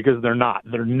floored, because they're not.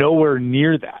 They're nowhere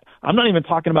near that. I'm not even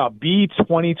talking about be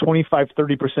 20, 25,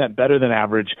 30% better than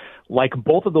average like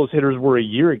both of those hitters were a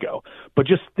year ago. But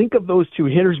just think of those 2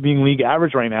 hitters being league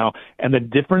average right now and the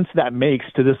difference that makes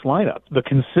to this lineup, the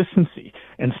consistency.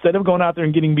 Instead of going out there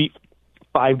and getting beat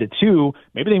 5-2,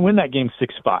 maybe they win that game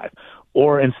 6-5.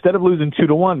 Or instead of losing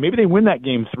 2-1, maybe they win that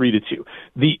game 3-2.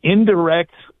 The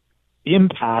indirect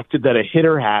impact that a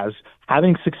hitter has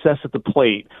having success at the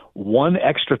plate one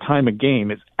extra time a game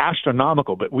is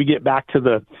astronomical. But we get back to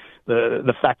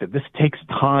the fact that this takes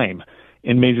time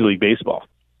in Major League Baseball.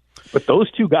 But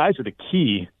those 2 guys are the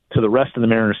key to the rest of the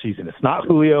Mariners season. It's not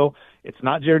Julio. It's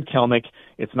not Jared Kelenic.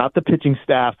 It's not the pitching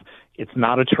staff. It's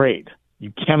not a trade.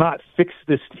 You cannot fix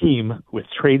this team with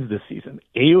trades this season.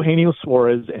 Eugenio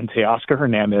Suarez and Teoscar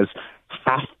Hernandez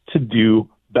have to do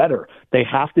better. They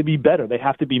have to be better. They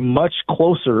have to be much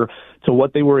closer to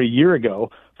what they were a year ago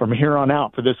from here on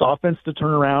out for this offense to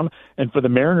turn around and for the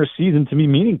Mariners season to be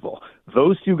meaningful.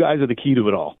 Those 2 guys are the key to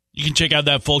it all. You can check out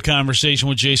that full conversation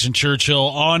with Jason Churchill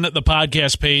on the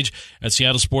podcast page at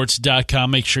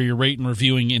seattlesports.com. Make sure you're rating,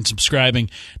 reviewing, and subscribing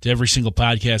to every single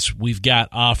podcast we've got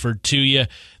offered to you.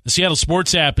 The Seattle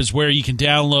Sports app is where you can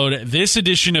download this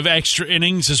edition of Extra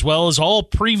Innings as well as all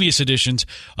previous editions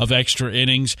of Extra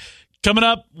Innings. Coming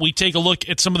up, we take a look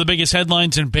at some of the biggest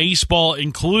headlines in baseball,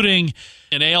 including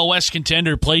an AL West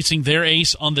contender placing their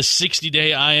ace on the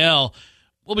 60-day IL.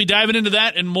 We'll be diving into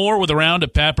that and more with a round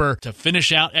of pepper to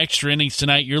finish out Extra Innings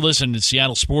tonight. You're listening to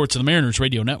Seattle Sports on the Mariners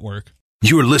Radio Network.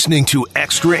 You're listening to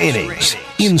Extra Innings,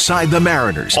 Inside the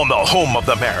Mariners, on the home of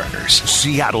the Mariners,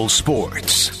 Seattle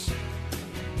Sports.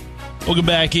 Welcome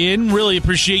back in. Really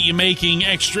appreciate you making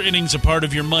Extra Innings a part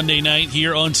of your Monday night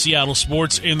here on Seattle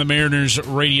Sports and the Mariners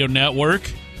Radio Network.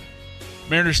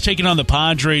 Mariners taking on the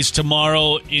Padres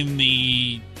tomorrow in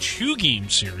the 2-game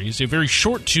series, a very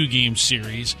short 2-game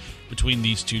series between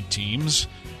these 2 teams.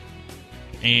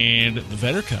 And the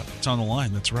Vetter Cup, it's on the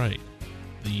line, that's right.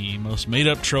 The most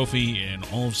made-up trophy in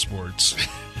all of sports.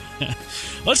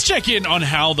 Let's check in on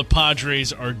how the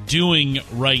Padres are doing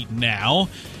right now.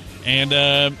 And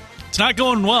it's not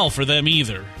going well for them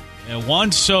either.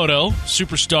 Juan Soto,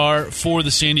 superstar for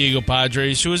the San Diego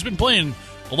Padres, who has been playing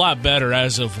a lot better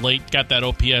as of late, got that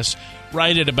OPS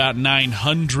right at about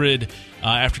 900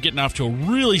 after getting off to a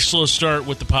really slow start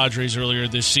with the Padres earlier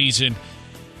this season.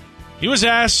 He was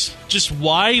asked just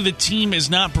why the team is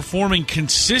not performing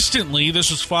consistently.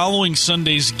 This was following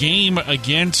Sunday's game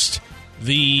against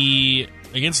the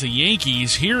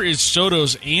Yankees. Here is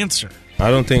Soto's answer. I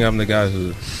don't think I'm the guy who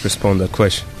respond to that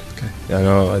question.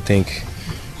 Okay. I think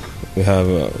we have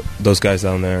those guys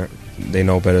down there. They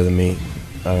know better than me.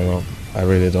 I don't know. I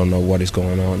really don't know what is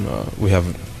going on. We have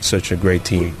such a great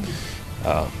team.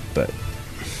 but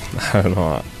I don't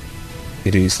know.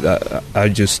 It is. I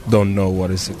just don't know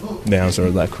what is the answer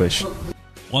to that question.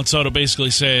 Juan Soto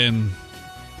basically saying,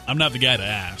 I'm not the guy to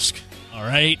ask, all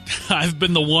right? I've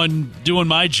been the one doing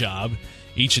my job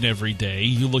each and every day.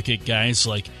 You look at guys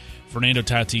like Fernando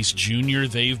Tatis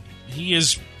Jr., he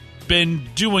has been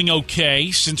doing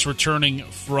okay since returning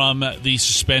from the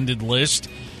suspended list.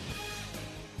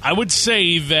 I would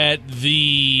say that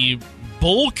the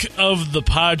bulk of the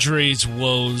Padres'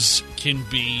 woes can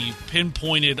be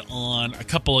pinpointed on a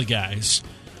couple of guys.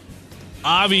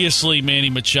 Obviously, Manny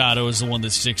Machado is the one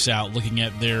that sticks out looking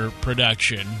at their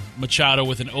production. Machado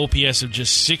with an OPS of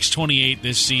just .628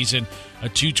 this season, a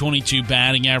 .222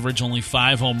 batting average, only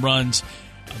 5 home runs.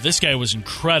 This guy was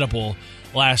incredible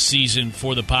last season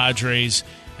for the Padres,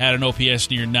 had an OPS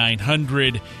near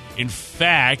 900. In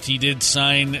fact, he did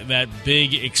sign that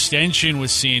big extension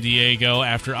with San Diego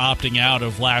after opting out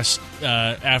of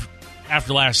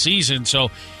after last season. So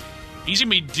he's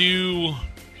going to be due,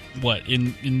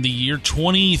 in the year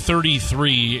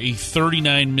 2033, a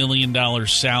 $39 million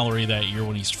salary that year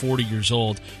when he's 40 years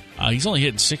old. He's only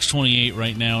hitting .628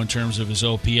 right now in terms of his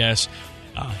OPS.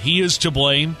 He is to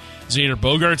blame. Xander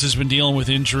Bogaerts has been dealing with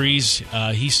injuries.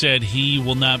 He said he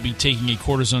will not be taking a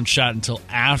cortisone shot until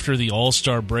after the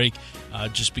All-Star break,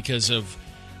 just because of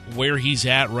where he's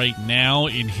at right now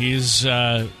in his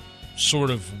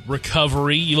sort of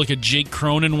recovery. You look at Jake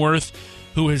Cronenworth,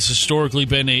 who has historically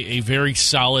been a very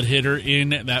solid hitter in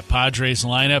that Padres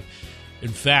lineup.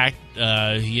 In fact,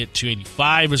 he hit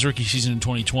 .285 his rookie season in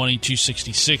 2020.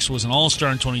 .266 was an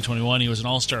All-Star in 2021. He was an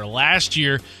All-Star last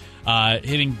year.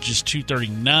 Hitting just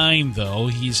 .239, though.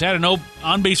 He's had an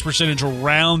on-base percentage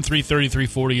around .330,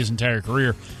 .340 his entire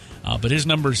career, but his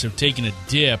numbers have taken a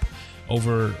dip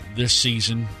over this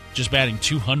season, just batting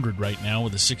 .200 right now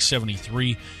with a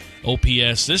 .673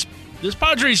 OPS. This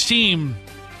Padres team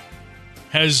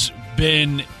has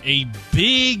been a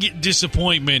big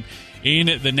disappointment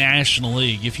in the National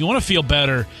League. If you want to feel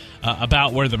better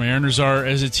about where the Mariners are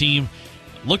as a team,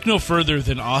 look no further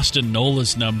than Austin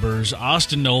Nola's numbers.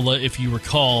 Austin Nola, if you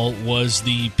recall, was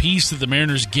the piece that the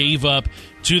Mariners gave up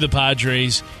to the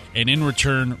Padres and in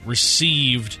return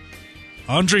received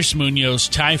Andres Munoz,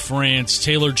 Ty France,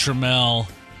 Taylor Trammell,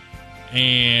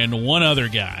 and one other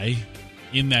guy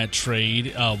in that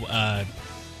trade. God,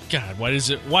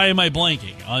 why am I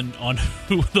blanking on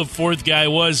who the fourth guy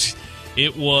was?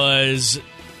 It was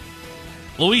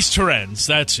Luis Torrens,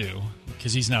 that's who,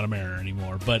 because he's not a Mariner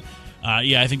anymore. But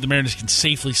I think the Mariners can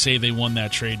safely say they won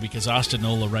that trade because Austin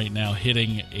Nola right now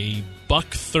hitting a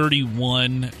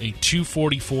 .131, a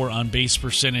 .244 on base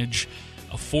percentage,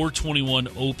 a .421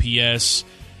 OPS.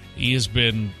 He has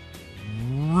been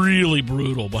really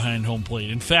brutal behind home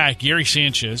plate. In fact, Gary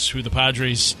Sanchez, who the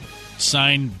Padres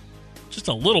signed just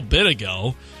a little bit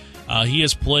ago, he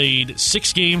has played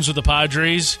 6 games with the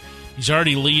Padres. He's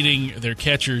already leading their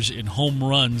catchers in home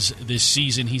runs this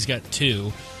season. He's got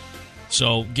 2.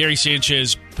 So Gary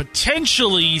Sanchez,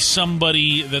 potentially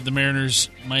somebody that the Mariners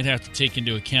might have to take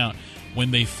into account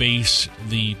when they face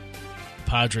the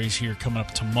Padres here coming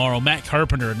up tomorrow. Matt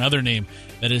Carpenter, another name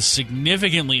that is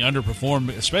significantly underperformed,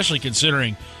 especially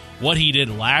considering what he did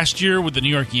last year with the New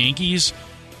York Yankees.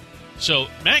 So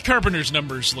Matt Carpenter's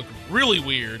numbers look really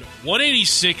weird.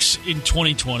 186 in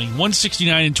 2020,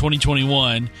 169 in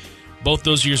 2021, both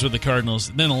those years with the Cardinals.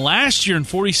 Then last year in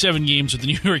 47 games with the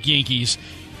New York Yankees,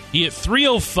 he hit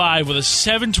 .305 with a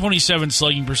 .727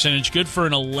 slugging percentage, good for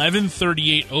an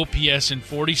 .1138 OPS in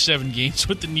 47 games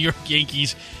with the New York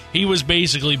Yankees. He was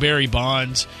basically Barry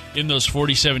Bonds in those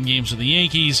 47 games with the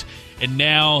Yankees, and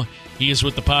now he is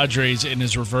with the Padres and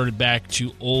has reverted back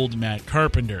to old Matt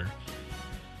Carpenter.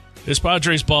 This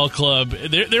Padres ball club,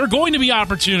 there are going to be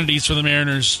opportunities for the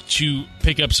Mariners to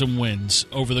pick up some wins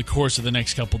over the course of the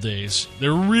next couple days.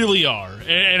 There really are.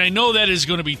 And I know that is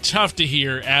going to be tough to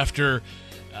hear after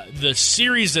the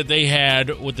series that they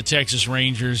had with the Texas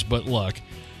Rangers, but look,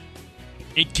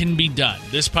 it can be done.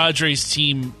 This Padres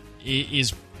team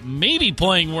is maybe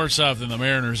playing worse off than the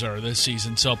Mariners are this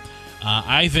season, so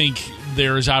I think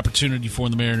there is opportunity for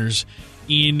the Mariners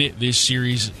in this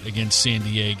series against San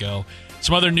Diego.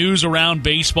 Some other news around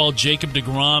baseball. Jacob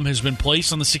deGrom has been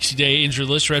placed on the 60-day injured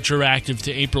list, retroactive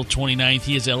to April 29th.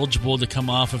 He is eligible to come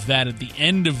off of that at the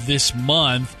end of this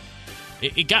month.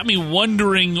 It got me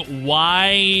wondering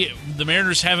why the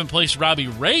Mariners haven't placed Robbie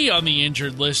Ray on the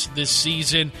injured list this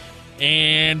season.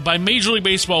 And by Major League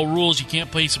Baseball rules, you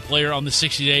can't place a player on the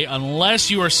 60-day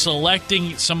unless you are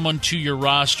selecting someone to your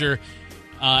roster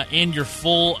and you're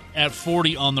full at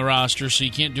 40 on the roster, so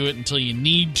you can't do it until you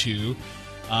need to.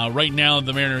 Right now,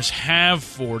 the Mariners have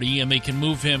 40, and they can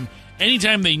move him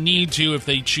anytime they need to, if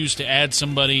they choose to add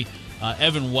somebody.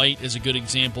 Evan White is a good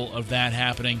example of that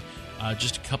happening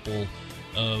just a couple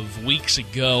of weeks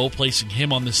ago, placing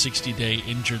him on the 60-day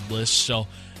injured list. So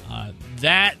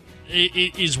that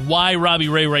is why Robbie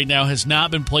Ray right now has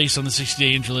not been placed on the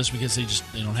 60-day injured list, because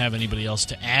they don't have anybody else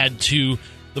to add to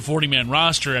the 40-man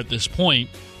roster at this point.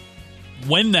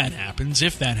 When that happens,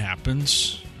 if that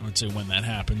happens, I would say when that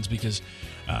happens, because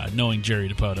knowing Jerry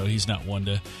DiPoto, he's not one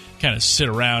to kind of sit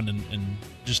around and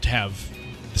just have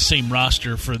the same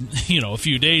roster for a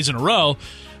few days in a row.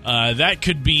 That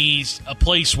could be a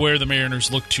place where the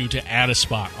Mariners look to add a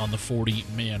spot on the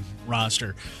 40-man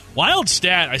roster. Wild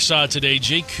stat I saw today,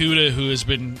 Jay Cuda, who has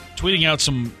been tweeting out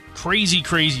some crazy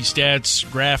stats,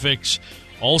 graphics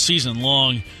all season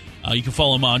long. You can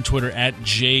follow him on Twitter at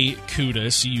JCuda,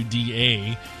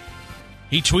 Cuda.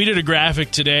 He tweeted a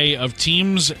graphic today of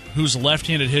teams whose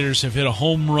left-handed hitters have hit a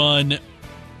home run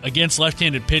against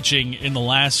left-handed pitching in the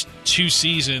last 2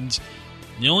 seasons.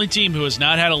 The only team who has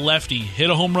not had a lefty hit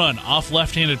a home run off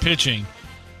left-handed pitching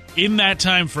in that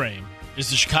time frame is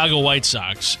the Chicago White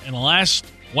Sox. And the last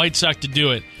White Sox to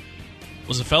do it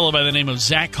was a fellow by the name of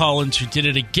Zach Collins, who did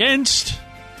it against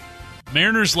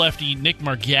Mariners lefty Nick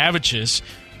Margevicius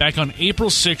back on April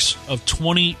 6th of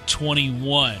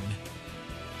 2021.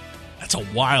 That's a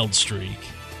wild streak.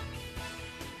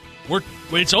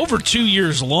 It's over 2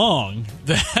 years long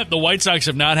that the White Sox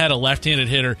have not had a left-handed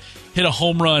hitter hit a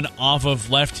home run off of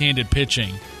left-handed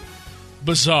pitching.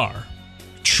 Bizarre.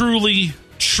 Truly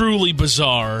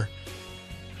bizarre.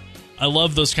 I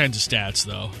love those kinds of stats,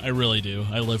 though. I really do.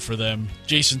 I live for them.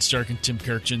 Jason Stark and Tim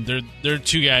Kirchin, they're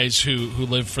two guys who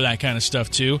live for that kind of stuff,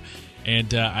 too.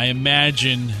 And I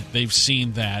imagine they've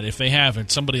seen that. If they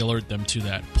haven't, somebody alert them to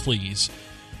that, please.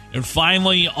 And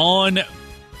finally, on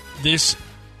this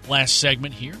last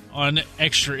segment here on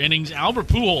Extra Innings, Albert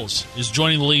Pujols is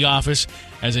joining the league office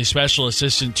as a special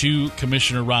assistant to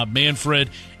Commissioner Rob Manfred.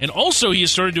 And also he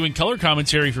has started doing color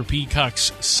commentary for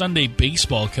Peacock's Sunday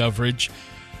baseball coverage.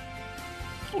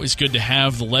 Always good to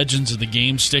have the legends of the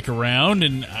game stick around,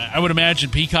 and I would imagine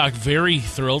Peacock very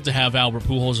thrilled to have Albert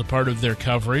Pujols a part of their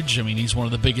coverage. I mean, he's one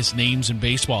of the biggest names in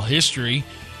baseball history,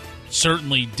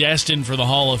 certainly destined for the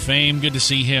Hall of Fame. Good to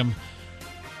see him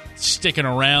sticking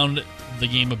around the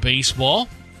game of baseball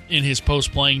in his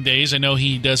post-playing days. I know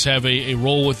he does have a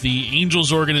role with the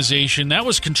Angels organization. That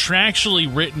was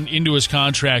contractually written into his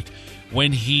contract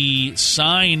when he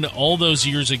signed all those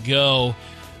years ago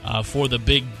for the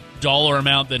big dollar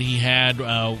amount that he had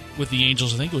with the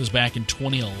Angels. I think it was back in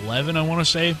 2011, I want to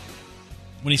say,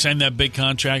 when he signed that big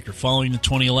contract, or following the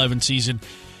 2011 season,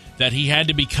 that he had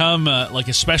to become like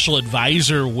a special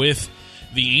advisor with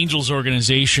the Angels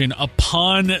organization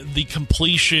upon the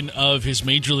completion of his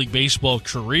Major League Baseball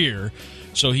career.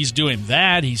 So he's doing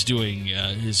that. He's doing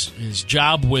his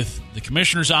job with the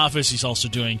commissioner's office. He's also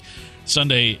doing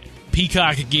Sunday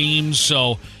Peacock games.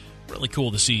 So really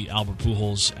cool to see Albert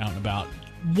Pujols out and about.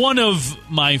 One of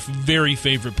my very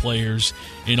favorite players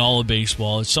in all of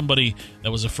baseball. It's somebody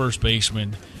that was a first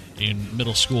baseman in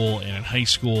middle school and in high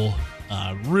school.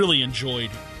 Really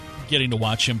enjoyed getting to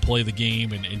watch him play the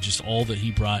game and just all that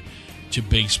he brought to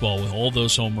baseball with all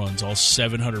those home runs, all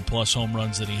 700-plus home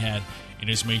runs that he had in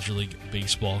his Major League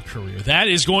Baseball career. That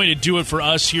is going to do it for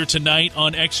us here tonight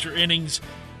on Extra Innings.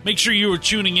 Make sure you are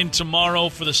tuning in tomorrow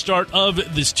for the start of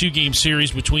this 2-game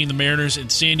series between the Mariners and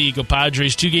San Diego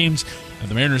Padres. 2 games that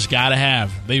the Mariners got to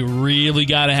have. They really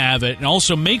got to have it. And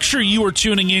also make sure you are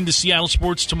tuning in to Seattle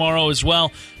Sports tomorrow as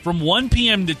well. From 1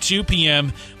 p.m. to 2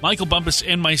 p.m., Michael Bumpus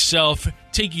and myself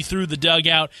take you through the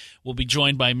dugout. We'll be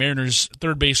joined by Mariners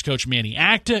third base coach Manny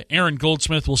Acta. Aaron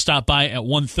Goldsmith will stop by at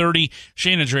 1:30.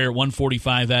 Shannon Dreher at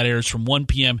 1:45. That airs from 1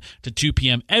 p.m. to 2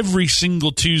 p.m. every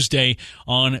single Tuesday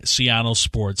on Seattle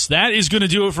Sports. That is going to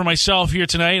do it for myself here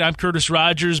tonight. I'm Curtis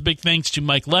Rogers. Big thanks to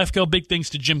Mike Lefko. Big thanks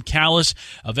to Jim Callis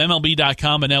of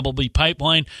MLB.com and MLB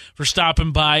Pipeline for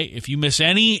stopping by. If you miss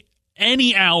any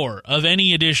hour of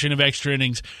any edition of Extra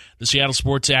Innings, the Seattle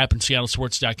Sports app and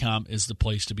seattlesports.com is the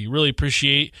place to be. Really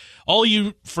appreciate all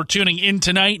you for tuning in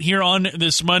tonight here on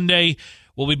this Monday.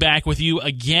 We'll be back with you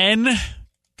again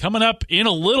coming up in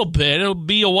a little bit. It'll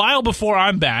be a while before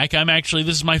I'm back. This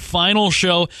is my final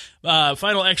show,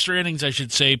 final Extra Innings, I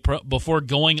should say, before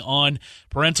going on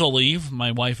parental leave.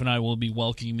 My wife and I will be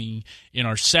welcoming in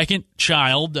our second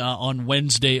child on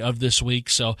Wednesday of this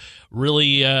week. So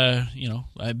really,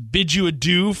 I bid you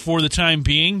adieu for the time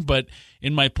being, but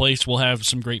in my place will have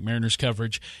some great Mariners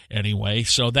coverage anyway.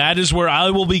 So that is where I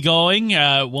will be going.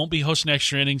 Won't be hosting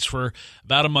Extra Innings for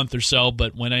about a month or so,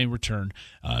 but when I return,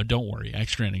 don't worry,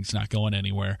 Extra Innings not going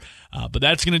anywhere. But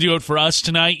that's going to do it for us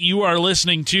tonight. You are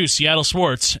listening to Seattle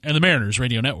Sports and the Mariners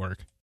Radio Network.